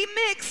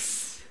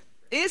remix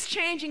is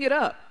changing it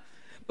up,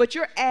 but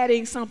you're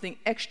adding something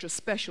extra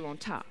special on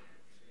top.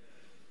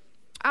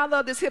 I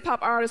love this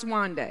hip-hop artist,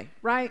 Wande,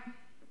 right?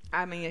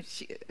 I mean,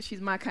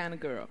 she's my kind of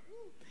girl.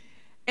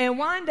 And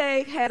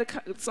Wande had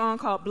a song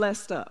called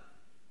Blessed Up.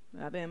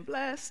 I've been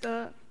blessed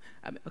up.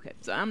 Okay,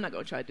 so I'm not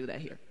going to try to do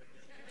that here.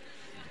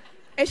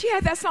 And she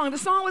had that song. The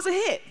song was a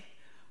hit.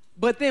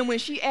 But then when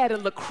she added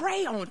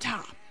Lecrae on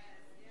top,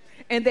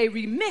 and they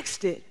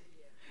remixed it,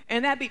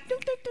 and that beat,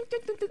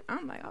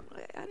 I'm like,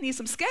 I need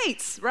some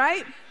skates,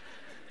 right?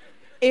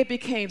 It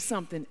became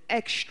something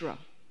extra.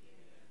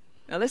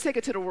 Now let's take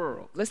it to the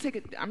world.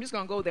 I'm just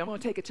going to go there. I'm going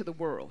to take it to the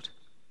world.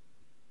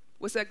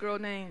 What's that girl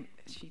name?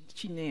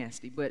 She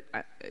nasty, but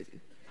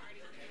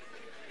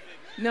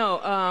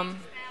no,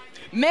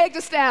 Meg Thee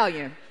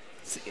Stallion.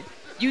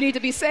 You need to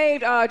be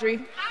saved,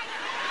 Audrey.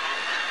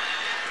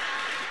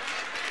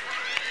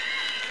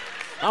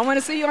 I want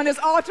to see you on this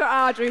altar,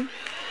 Audrey.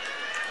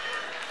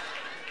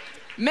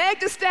 Meg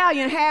Thee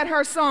Stallion had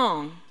her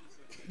song,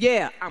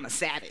 Yeah, I'm a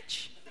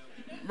Savage,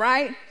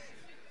 right?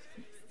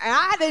 And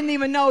I didn't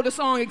even know the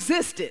song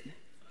existed.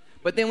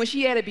 But then when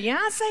she added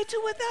Beyonce to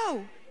it,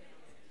 though,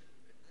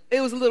 it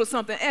was a little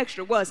something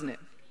extra, wasn't it?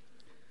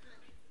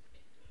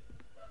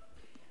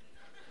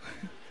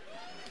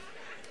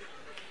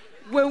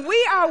 When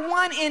we are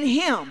one in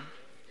him,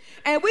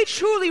 and we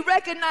truly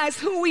recognize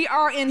who we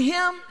are in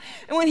him,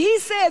 and when he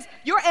says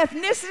your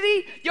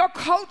ethnicity, your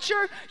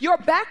culture, your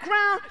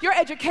background, your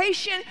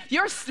education,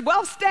 your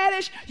wealth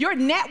status, your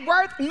net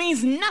worth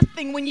means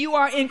nothing when you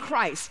are in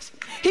Christ.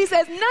 He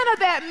says none of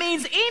that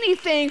means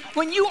anything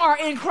when you are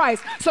in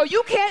Christ. So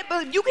you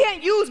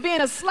can't use being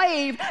a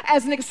slave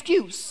as an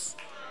excuse.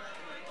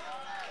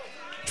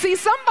 See,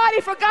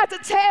 somebody forgot to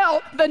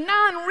tell the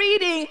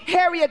non-reading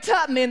Harriet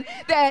Tubman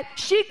that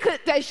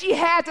she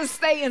had to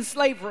stay in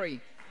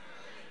slavery.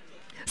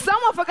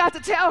 Someone forgot to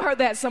tell her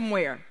that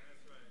somewhere.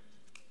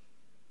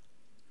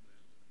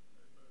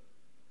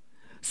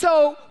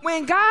 So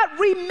when God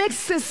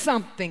remixes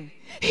something,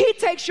 he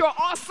takes your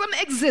awesome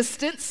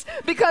existence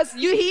because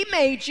he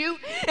made you,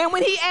 and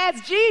when he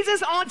adds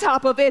Jesus on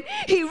top of it,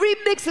 he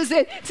remixes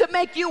it to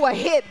make you a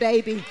hit,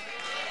 baby.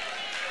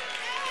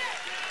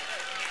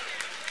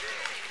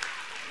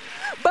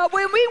 But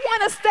when we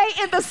want to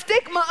stay in the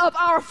stigma of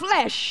our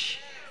flesh,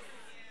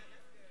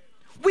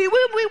 when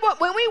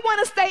we want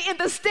to stay in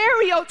the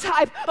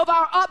stereotype of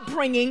our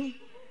upbringing,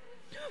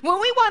 when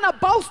we want to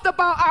boast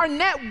about our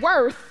net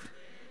worth,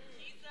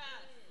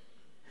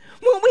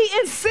 when we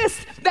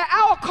insist that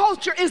our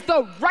culture is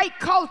the right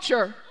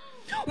culture,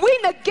 we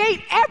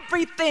negate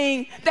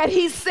everything that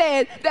he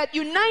said that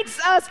unites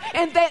us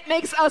and that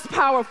makes us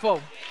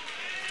powerful.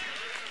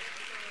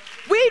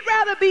 We'd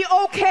rather be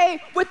okay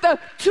with the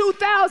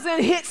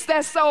 2,000 hits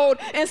that sold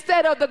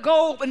instead of the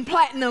gold and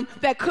platinum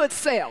that could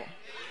sell.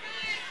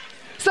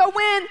 So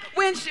when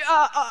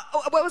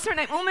what was her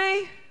name?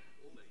 Umi?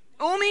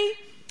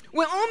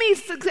 When Umi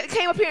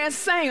came up here and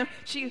sang,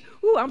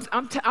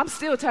 I'm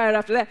still tired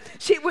after that.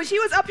 When she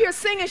was up here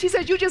singing, she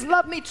said, "You just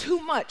love me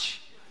too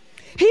much."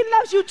 He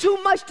loves you too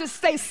much to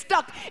stay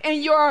stuck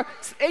in your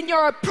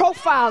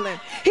profiling.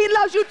 He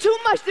loves you too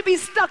much to be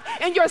stuck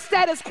in your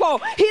status quo.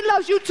 He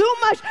loves you too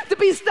much to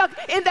be stuck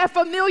in that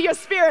familiar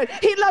spirit.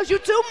 He loves you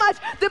too much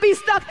to be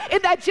stuck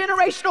in that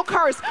generational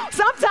curse.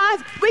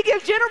 Sometimes we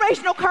give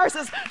generational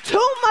curses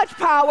too much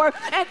power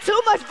and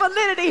too much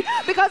validity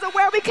because of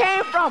where we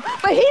came from.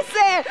 But he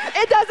said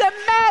it doesn't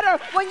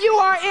matter when you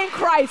are in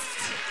Christ.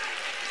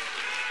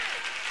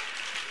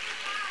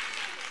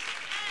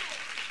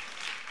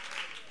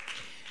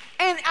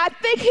 And I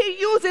think he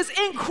uses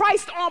in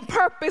Christ on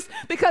purpose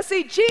because,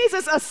 see,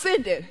 Jesus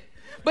ascended.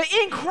 but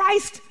in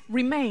Christ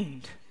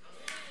remained.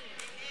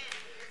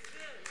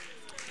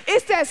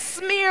 It's that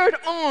smeared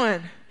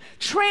on,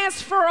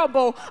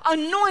 transferable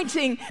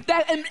anointing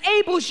that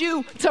enables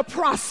you to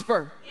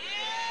prosper.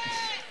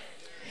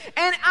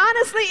 And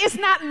honestly, it's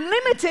not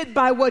limited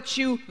by what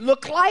you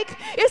look like.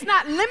 It's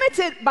not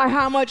limited by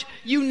how much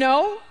you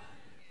know.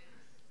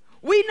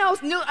 We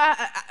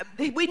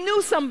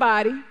knew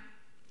somebody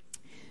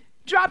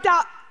dropped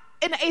out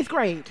in the 8th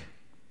grade.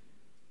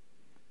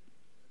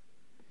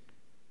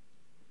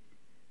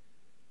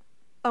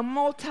 A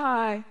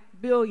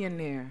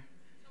multi-billionaire.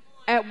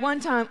 At one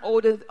time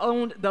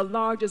owned the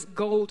largest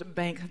gold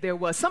bank there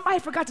was. Somebody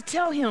forgot to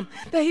tell him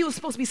that he was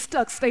supposed to be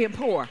stuck staying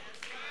poor.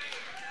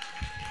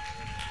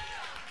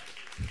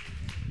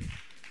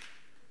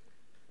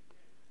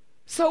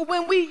 So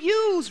when we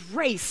use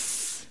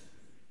race,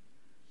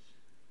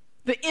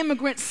 the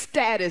immigrant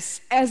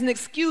status, as an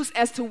excuse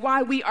as to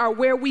why we are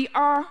where we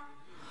are,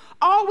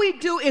 all we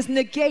do is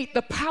negate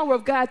the power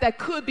of God that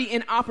could be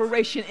in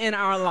operation in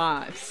our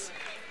lives.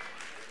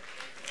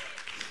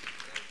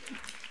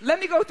 Let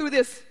me go through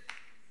this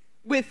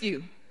with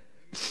you.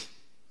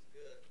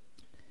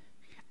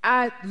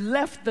 I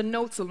left the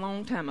notes a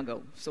long time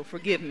ago, so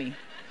forgive me.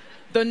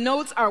 The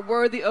notes are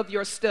worthy of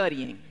your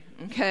studying,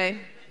 okay?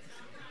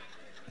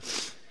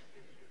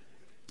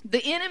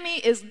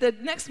 The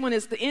next one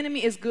is the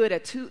enemy is good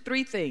at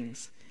three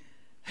things.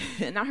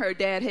 And I heard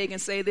Dad Hagin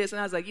say this,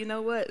 and I was like, you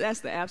know what? That's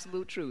the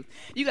absolute truth.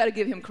 You got to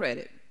give him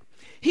credit.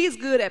 He's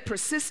good at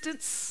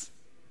persistence.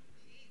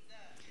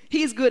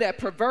 He's good at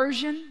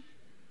perversion.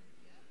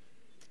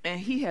 And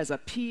he has a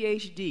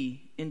PhD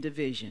in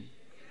division.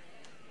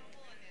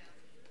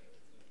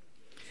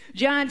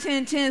 John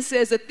 10:10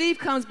 says, the thief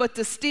comes but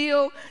to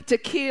steal, to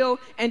kill,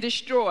 and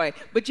destroy.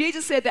 But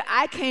Jesus said that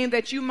I came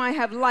that you might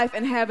have life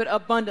and have it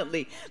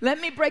abundantly. Let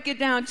me break it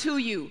down to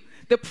you,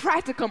 the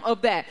practicum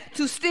of that.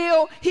 To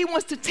steal, he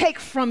wants to take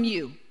from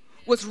you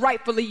what's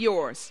rightfully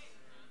yours.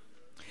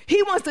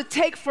 He wants to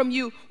take from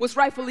you what's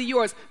rightfully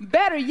yours.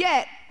 Better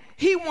yet,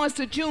 he wants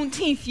to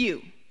Juneteenth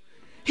you.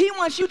 He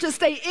wants you to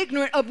stay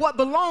ignorant of what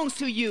belongs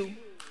to you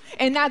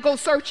and not go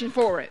searching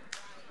for it.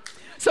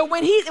 So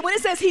when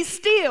it says he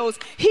steals,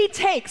 he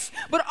takes.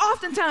 But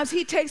oftentimes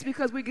he takes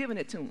because we're giving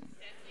it to him.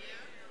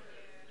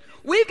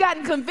 We've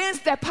gotten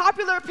convinced that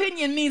popular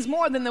opinion means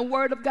more than the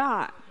word of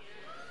God.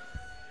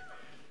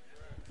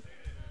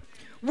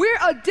 We're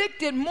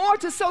addicted more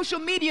to social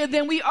media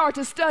than we are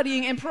to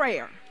studying and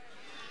prayer.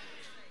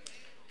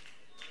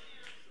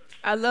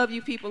 I love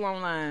you people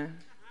online.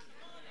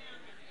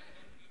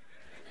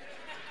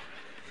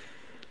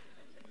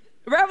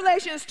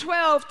 Revelations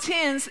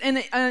 12:10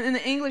 in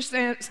the English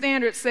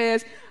Standard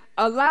says,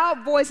 a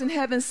loud voice in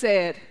heaven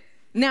said,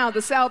 now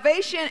the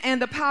salvation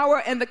and the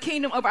power and the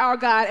kingdom of our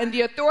God and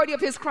the authority of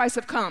his Christ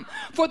have come.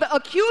 For the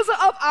accuser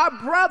of our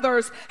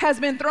brothers has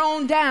been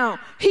thrown down.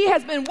 He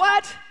has been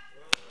what?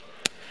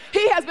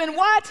 He has been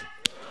what?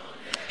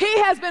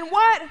 He has been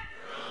what?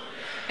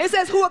 It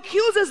says, who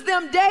accuses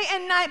them day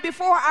and night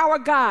before our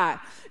God.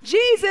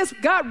 Jesus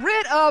got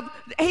rid of,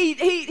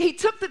 he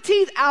took the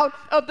teeth out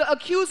of the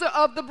accuser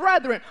of the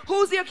brethren.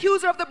 Who's the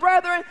accuser of the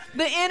brethren?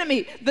 The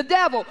enemy, the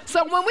devil.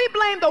 So when we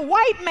blame the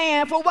white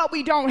man for what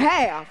we don't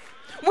have,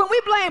 when we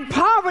blame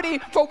poverty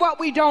for what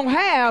we don't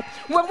have,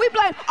 when we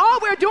blame, all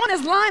we're doing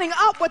is lining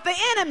up with the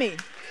enemy.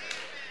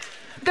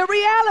 The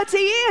reality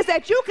is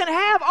that you can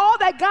have all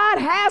that God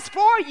has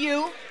for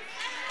you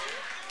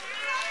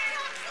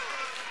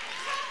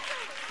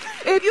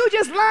if you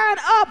just line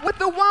up with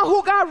the one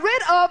who got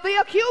rid of the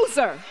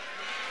accuser.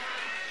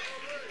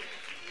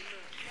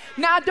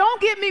 Now, don't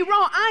get me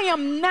wrong. I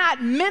am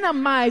not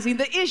minimizing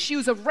the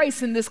issues of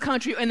race in this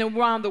country and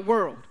around the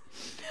world.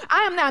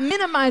 I am not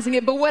minimizing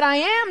it, but what I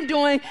am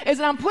doing is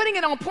that I'm putting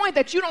it on point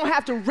that you don't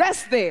have to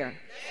rest there.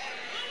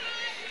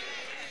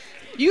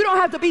 You don't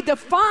have to be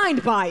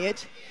defined by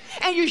it,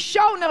 and you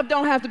sure enough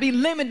don't have to be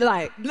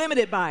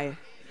limited by it.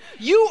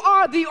 You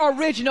are the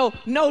original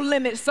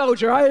no-limit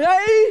soldier.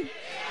 Hey?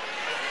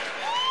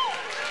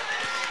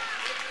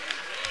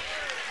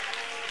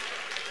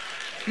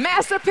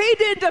 Master P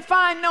didn't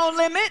define no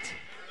limit.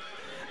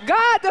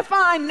 God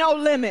defined no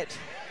limit.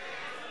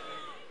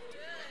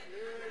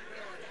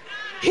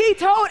 He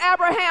told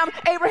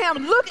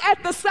Abraham, look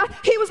at the sun.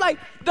 He was like,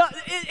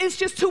 it's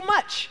just too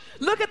much.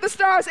 Look at the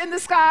stars in the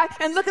sky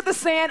and look at the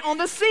sand on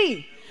the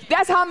sea.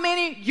 That's how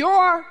many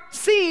your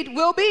seed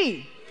will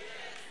be.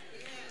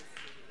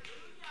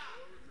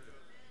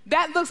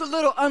 That looks a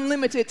little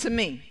unlimited to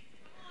me.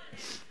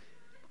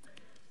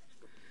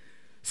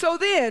 So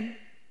then,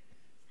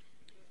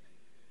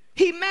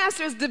 he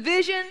masters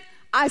division,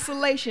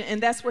 isolation,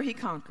 and that's where he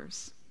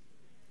conquers.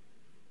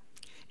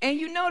 And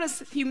you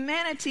notice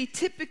humanity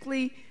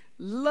typically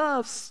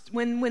loves,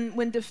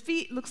 when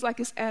defeat looks like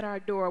it's at our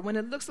door, when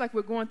it looks like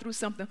we're going through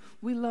something,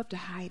 we love to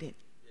hide it.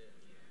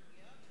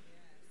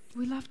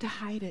 We love to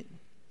hide it.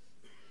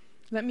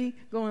 Let me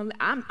go and,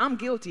 I'm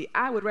guilty.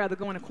 I would rather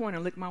go in a corner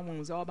and lick my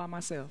wounds all by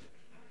myself.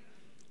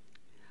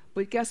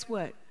 But guess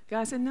what?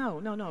 God said,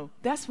 no.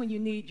 That's when you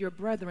need your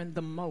brethren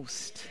the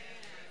most.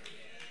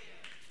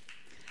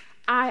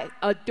 I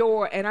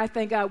adore, and I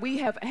thank God we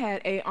have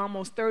had a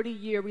almost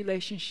 30-year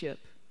relationship.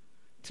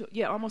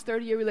 Almost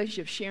 30-year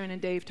relationship, Sharon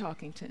and Dave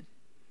Talkington.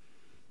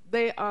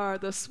 They are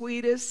the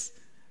sweetest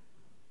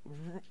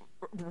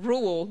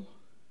rural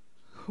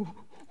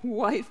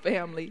white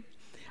family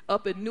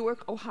up in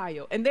Newark,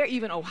 Ohio. And they're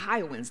even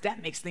Ohioans.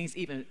 That makes things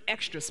even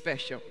extra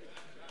special.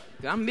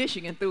 I'm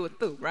Michigan through and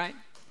through, right?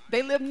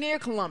 They live near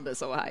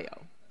Columbus,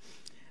 Ohio.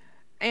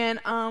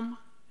 And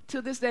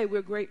to this day,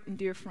 we're great and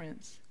dear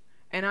friends.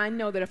 And I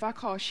know that if I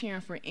call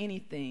Sharon for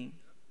anything,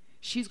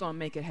 she's going to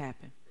make it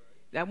happen.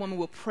 That woman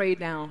will pray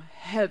down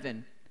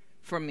heaven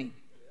for me.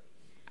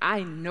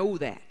 I know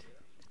that.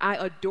 I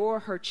adore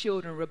her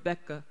children,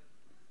 Rebecca.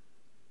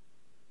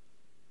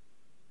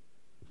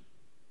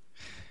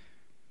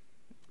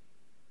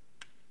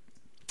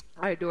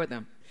 I adore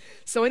them.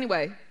 So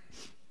anyway,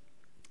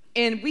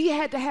 and we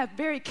had to have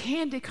very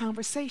candid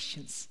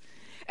conversations.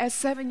 At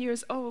 7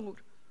 years old,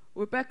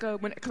 Rebecca,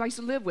 because I used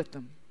to live with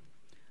them,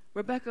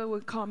 Rebecca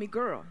would call me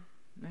girl.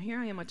 Now here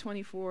I am, a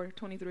 24,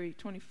 23,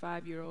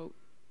 25-year-old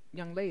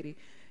young lady.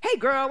 Hey,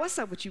 girl, what's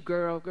up with you,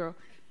 girl?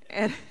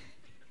 And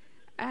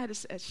I had to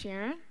say,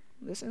 Sharon,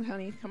 listen,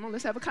 honey, come on,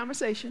 let's have a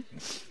conversation.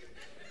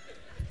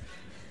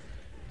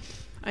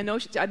 I know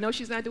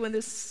she's not doing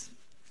this,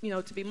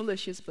 to be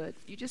malicious, but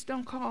you just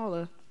don't call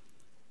a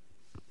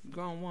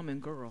grown woman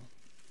girl,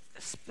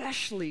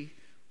 especially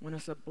when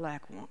it's a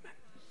black woman.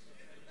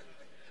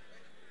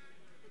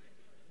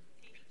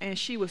 And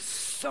she was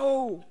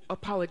so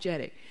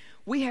apologetic.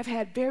 We have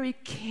had very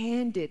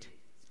candid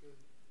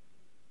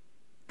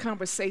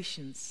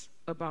conversations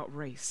about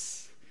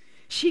race.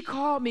 She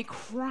called me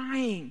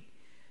crying.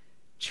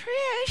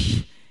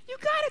 Trish, you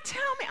got to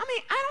tell me.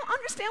 I don't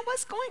understand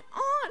what's going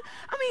on.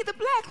 The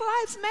Black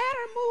Lives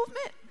Matter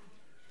movement.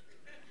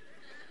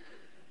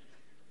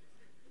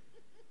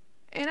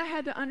 And I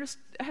had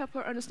to help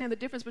her understand the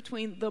difference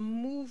between the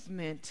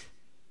movement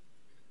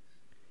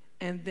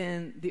and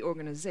then the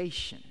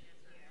organization.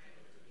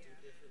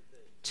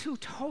 Two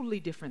totally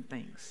different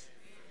things.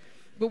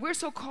 But we're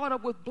so caught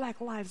up with Black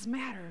Lives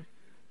Matter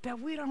that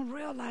we don't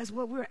realize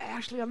what we're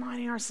actually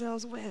aligning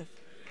ourselves with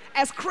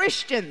as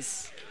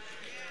Christians.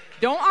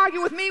 Don't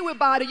argue with me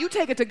about it. You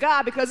take it to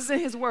God because it's in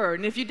His Word.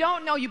 And if you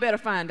don't know, you better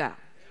find out.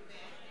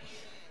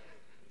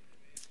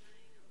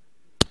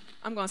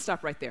 I'm going to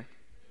stop right there.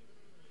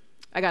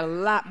 I got a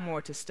lot more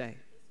to say.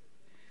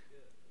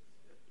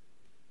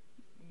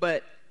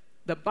 But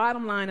the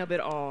bottom line of it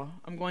all,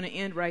 I'm going to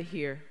end right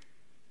here.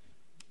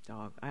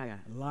 Dog, I got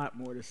a lot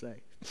more to say.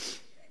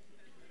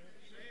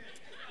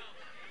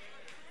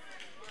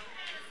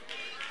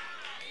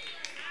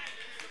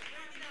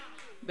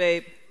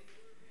 Babe.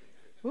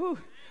 Whew.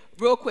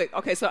 Real quick.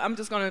 Okay, so I'm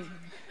just going to...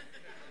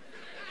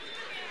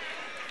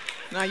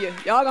 Now,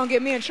 y'all going to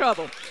get me in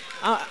trouble.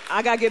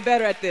 I got to get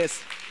better at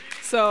this.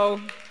 So,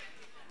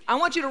 I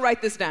want you to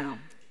write this down.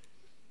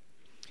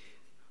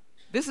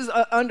 This is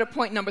under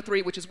point number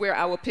 3, which is where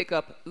I will pick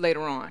up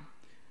later on.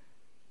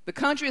 The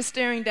country is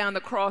staring down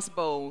the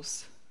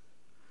crossbows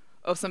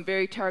of some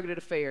very targeted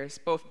affairs,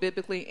 both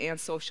biblically and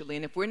socially.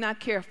 And if we're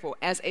not careful,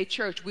 as a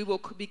church, we will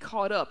be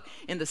caught up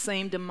in the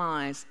same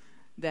demise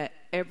that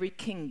every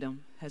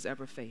kingdom has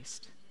ever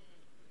faced.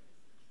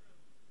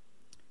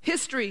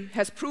 History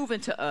has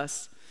proven to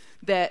us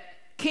that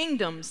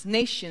kingdoms,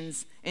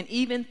 nations, and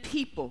even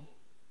people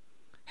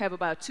have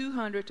about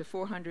 200 to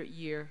 400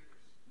 year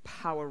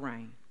power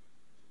reign.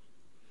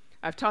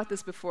 I've taught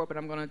this before, but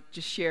I'm going to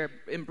just share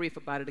in brief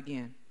about it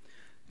again.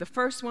 The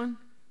first one,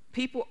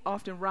 people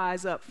often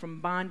rise up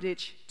from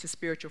bondage to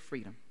spiritual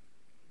freedom.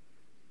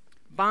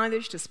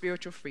 Bondage to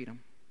spiritual freedom.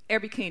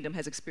 Every kingdom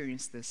has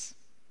experienced this.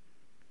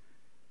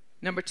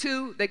 Number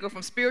 2, they go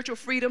from spiritual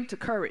freedom to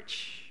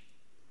courage.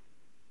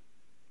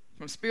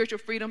 From spiritual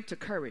freedom to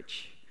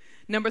courage.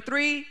 Number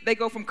 3, they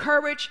go from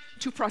courage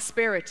to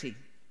prosperity.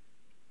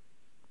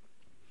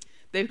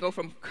 They go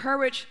from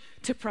courage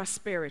to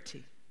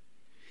prosperity.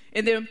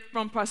 And then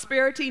from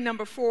prosperity,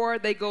 number 4,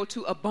 they go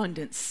to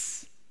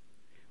abundance.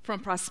 From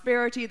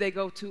prosperity, they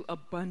go to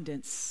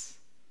abundance.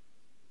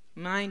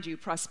 Mind you,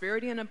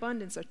 prosperity and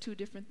abundance are two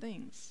different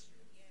things.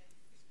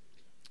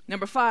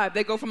 Number 5,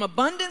 they go from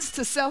abundance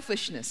to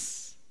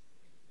selfishness.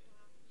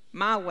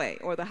 My way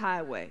or the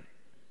highway.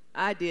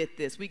 I did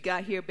this. We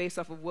got here based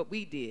off of what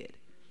we did.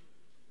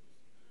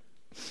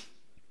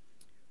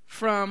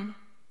 From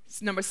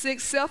number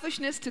 6,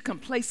 selfishness to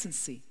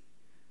complacency.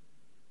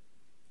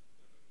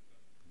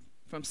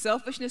 From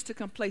selfishness to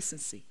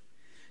complacency.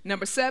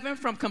 Number 7,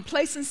 from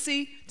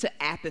complacency to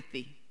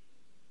apathy.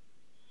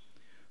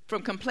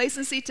 From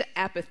complacency to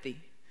apathy.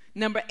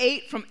 Number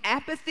 8, from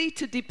apathy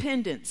to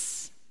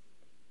dependence.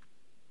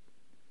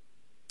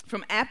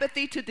 From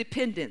apathy to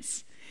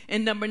dependence.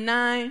 And number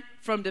 9,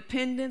 from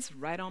dependence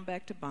right on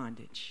back to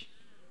bondage.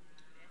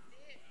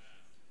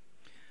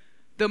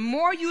 The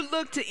more you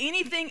look to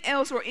anything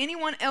else or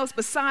anyone else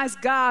besides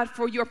God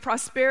for your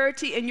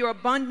prosperity and your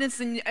abundance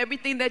and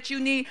everything that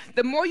you need,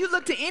 the more you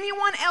look to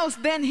anyone else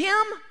than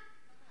Him,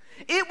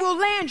 it will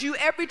land you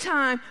every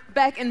time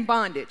back in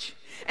bondage.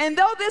 And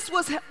though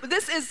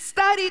this is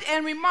studied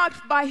and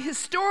remarked by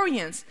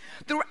historians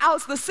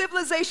throughout the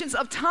civilizations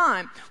of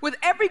time, with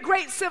every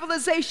great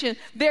civilization,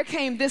 there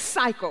came this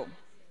cycle.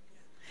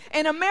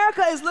 And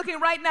America is looking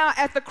right now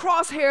at the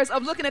crosshairs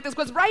of looking at this,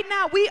 because right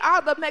now we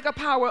are the mega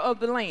power of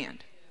the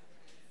land.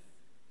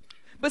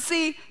 But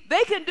see,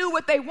 they can do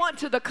what they want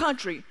to the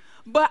country,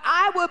 but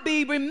I would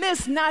be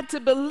remiss not to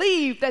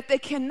believe that they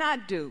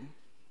cannot do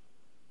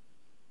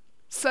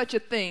such a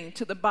thing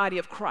to the body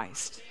of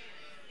Christ.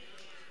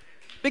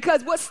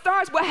 Because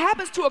what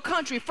happens to a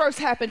country first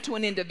happened to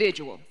an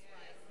individual.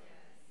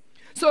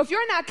 So if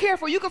you're not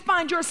careful, you can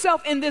find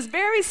yourself in this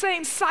very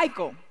same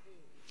cycle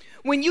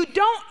when you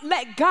don't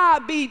let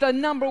God be the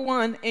number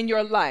one in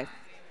your life,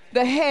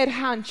 the head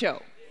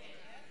honcho,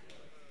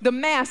 the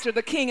master,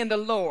 the king, and the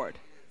Lord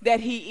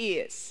that he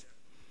is.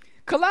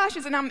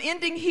 Colossians, and I'm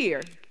ending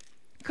here,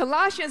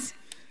 Colossians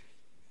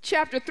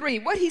chapter 3,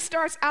 what he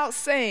starts out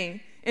saying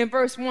in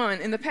verse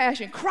 1 in the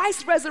Passion,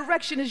 Christ's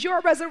resurrection is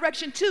your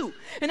resurrection too.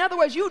 In other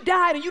words, you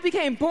died and you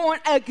became born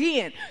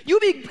again. You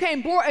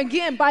became born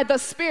again by the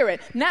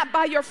Spirit, not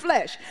by your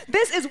flesh.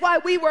 This is why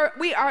we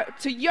are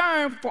to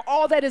yearn for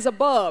all that is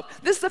above.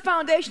 This is the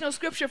foundational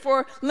scripture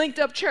for Linked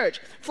Up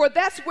Church. For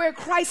that's where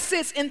Christ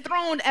sits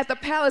enthroned at the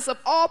palace of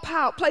all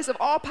power, place of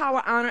all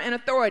power, honor, and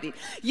authority.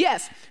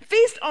 Yes,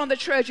 feast on the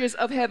treasures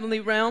of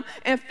heavenly realm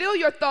and fill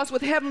your thoughts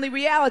with heavenly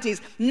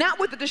realities, not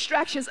with the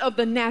distractions of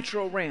the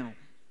natural realm.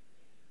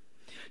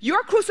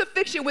 Your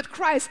crucifixion with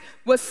Christ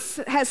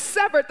has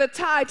severed the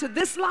tie to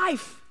this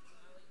life.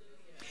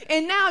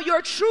 And now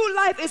your true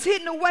life is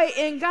hidden away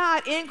in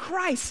God, in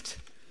Christ.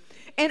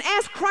 And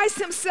as Christ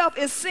himself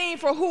is seen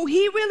for who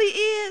he really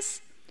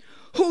is,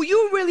 who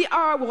you really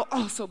are will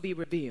also be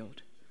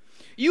revealed.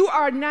 You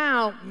are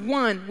now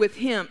one with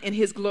him in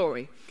his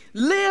glory.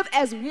 Live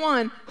as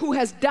one who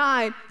has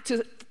died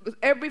to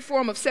every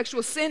form of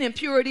sexual sin,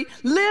 impurity.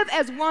 Live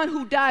as one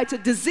who died to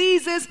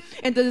diseases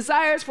and the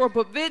desires for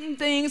forbidden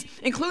things,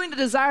 including the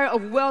desire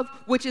of wealth,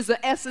 which is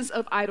the essence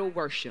of idol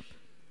worship.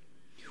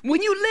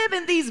 When you live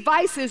in these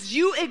vices,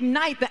 you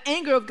ignite the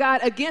anger of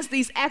God against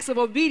these acts of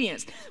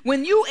obedience.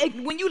 When you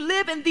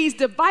live in these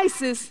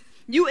devices,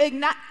 you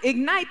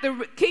ignite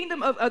the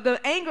kingdom of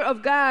the anger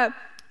of God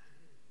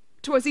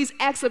towards these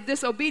acts of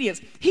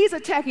disobedience. He's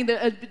attacking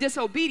the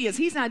disobedience.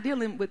 He's not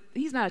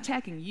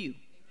attacking you.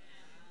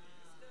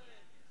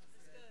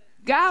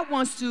 God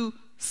wants to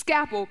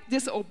scalpel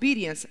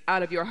disobedience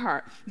out of your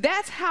heart.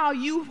 That's how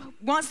you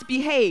once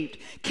behaved,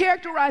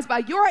 characterized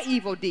by your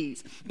evil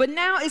deeds. But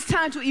now it's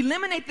time to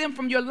eliminate them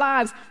from your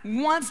lives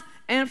once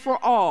and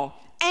for all.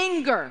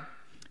 Anger,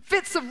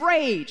 fits of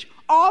rage,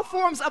 all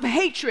forms of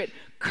hatred,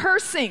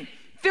 cursing,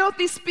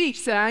 filthy speech.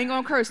 Say, I ain't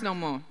gonna curse no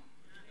more.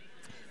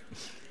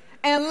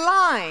 And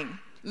lying.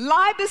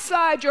 Lie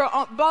aside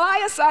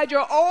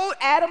your old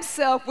Adam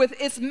self with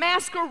its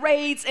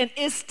masquerades and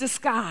its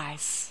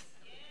disguise.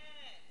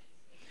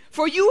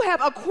 For you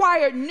have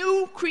acquired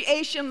new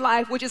creation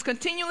life, which is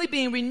continually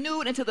being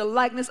renewed into the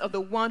likeness of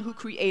the one who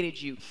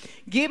created you,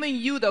 giving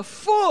you the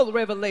full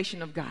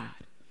revelation of God.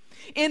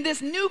 In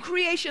this new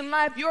creation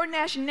life, your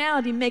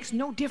nationality makes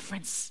no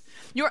difference.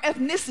 Your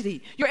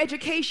ethnicity, your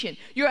education,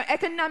 your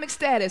economic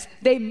status,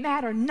 they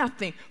matter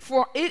nothing.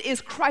 For it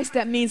is Christ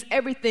that means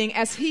everything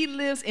as he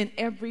lives in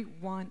every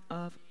one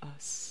of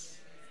us.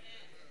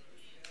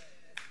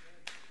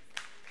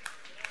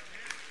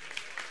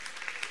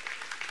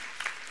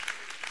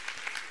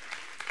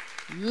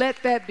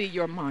 Let that be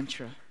your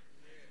mantra.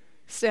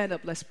 Stand up,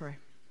 let's pray.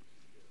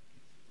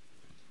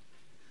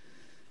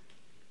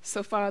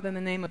 So, Father, in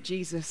the name of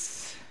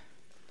Jesus,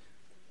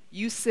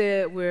 you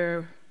said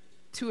where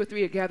 2 or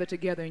 3 are gathered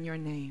together in your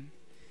name,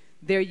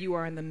 there you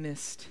are in the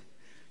midst.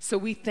 So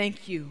we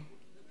thank you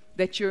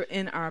that you're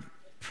in our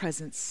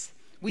presence.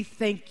 We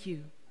thank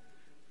you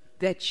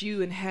that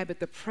you inhabit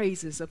the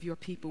praises of your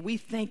people. We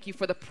thank you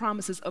for the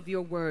promises of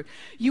your word.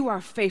 You are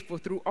faithful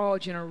through all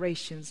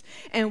generations.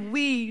 And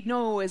we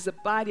know as the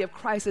body of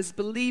Christ, as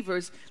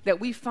believers, that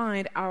we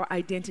find our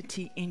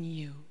identity in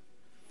you.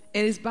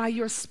 It is by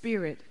your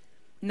Spirit,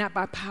 not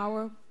by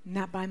power,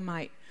 not by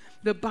might,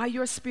 but by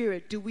your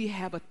Spirit do we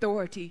have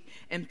authority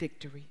and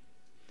victory.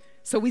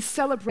 So we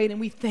celebrate and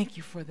we thank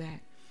you for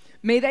that.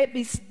 May that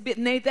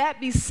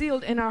be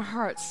sealed in our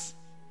hearts,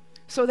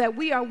 so that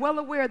we are well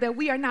aware that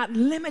we are not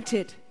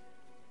limited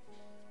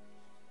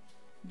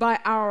by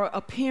our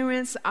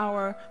appearance,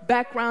 our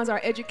backgrounds, our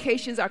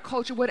educations, our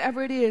culture,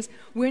 whatever it is.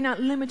 We're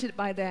not limited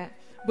by that.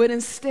 But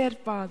instead,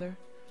 Father,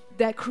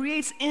 that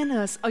creates in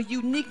us a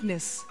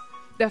uniqueness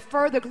that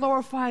further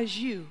glorifies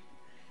you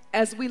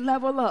as we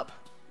level up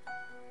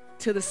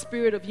to the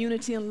spirit of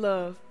unity and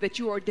love that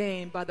you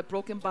ordained by the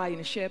broken body and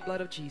the shed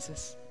blood of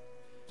Jesus.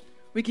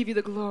 We give you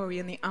the glory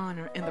and the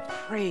honor and the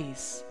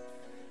praise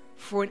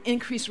for an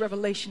increased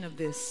revelation of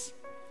this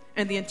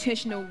and the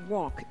intentional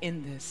walk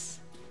in this.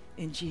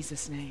 In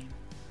Jesus' name,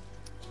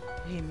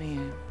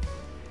 amen.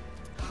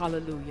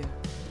 Hallelujah.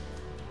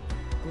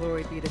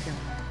 Glory be to God.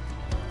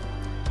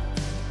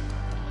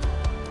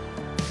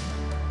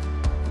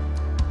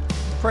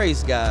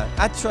 Praise God.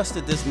 I trust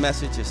that this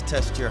message has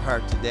touched your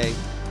heart today.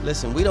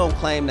 Listen, we don't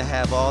claim to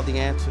have all the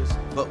answers,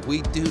 but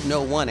we do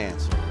know one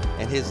answer,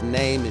 and his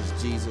name is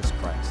Jesus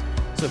Christ.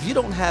 So if you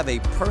don't have a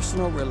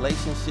personal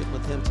relationship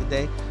with him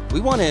today, we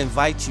want to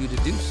invite you to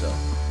do so.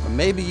 Or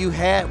maybe you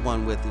had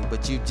one with him,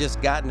 but you've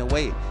just gotten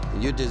away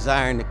and you're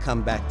desiring to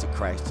come back to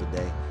Christ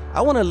today.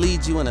 I want to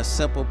lead you in a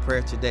simple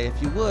prayer today.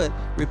 If you would,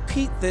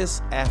 repeat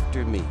this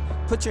after me.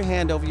 Put your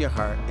hand over your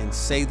heart and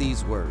say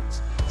these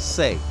words.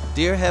 Say,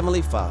 Dear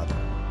Heavenly Father,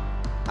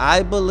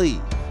 I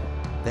believe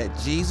that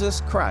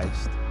Jesus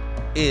Christ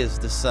is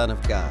the Son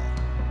of God.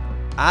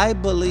 I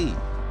believe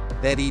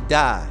that he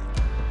died,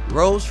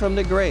 rose from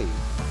the grave,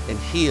 and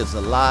he is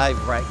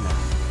alive right now.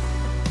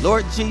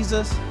 Lord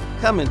Jesus,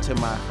 come into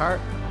my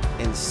heart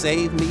and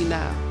save me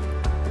now.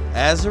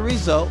 As a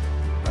result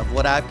of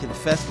what I've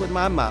confessed with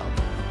my mouth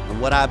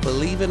and what I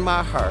believe in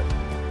my heart,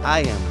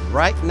 I am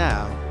right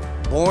now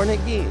born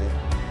again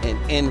and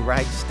in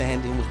right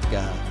standing with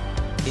God.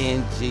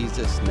 In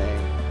Jesus'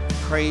 name.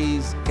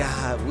 Praise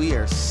God. We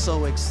are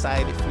so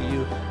excited for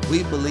you.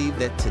 We believe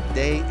that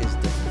today is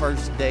the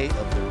first day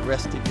of the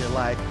rest of your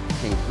life.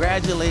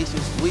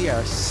 Congratulations. We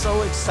are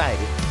so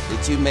excited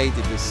that you made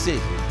the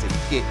decision to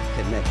get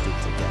connected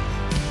to God.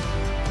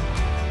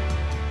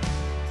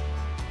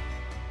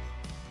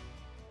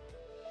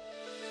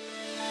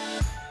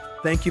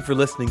 Thank you for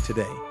listening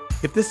today.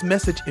 If this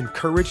message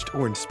encouraged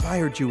or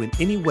inspired you in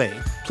any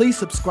way, please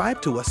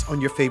subscribe to us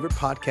on your favorite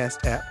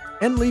podcast app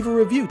and leave a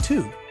review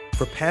too.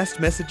 For past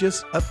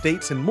messages,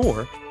 updates, and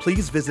more,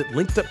 please visit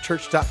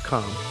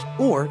linkedupchurch.com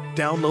or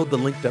download the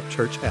Linked Up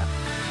Church app.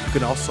 You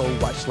can also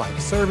watch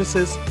live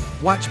services,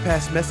 watch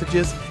past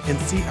messages, and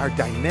see our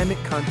dynamic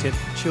content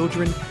for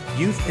children,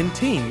 youth, and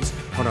teens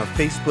on our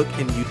Facebook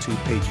and YouTube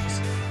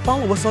pages.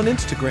 Follow us on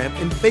Instagram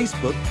and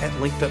Facebook at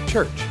Linked Up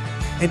Church.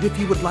 And if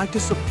you would like to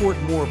support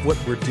more of what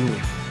we're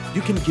doing,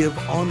 you can give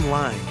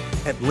online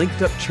at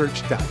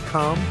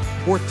linkedupchurch.com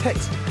or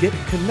text Get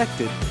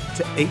Connected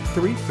to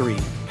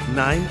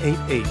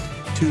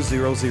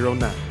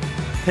 833-988-2009.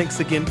 Thanks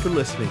again for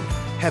listening.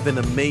 Have an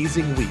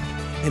amazing week,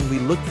 and we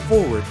look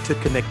forward to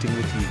connecting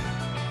with you.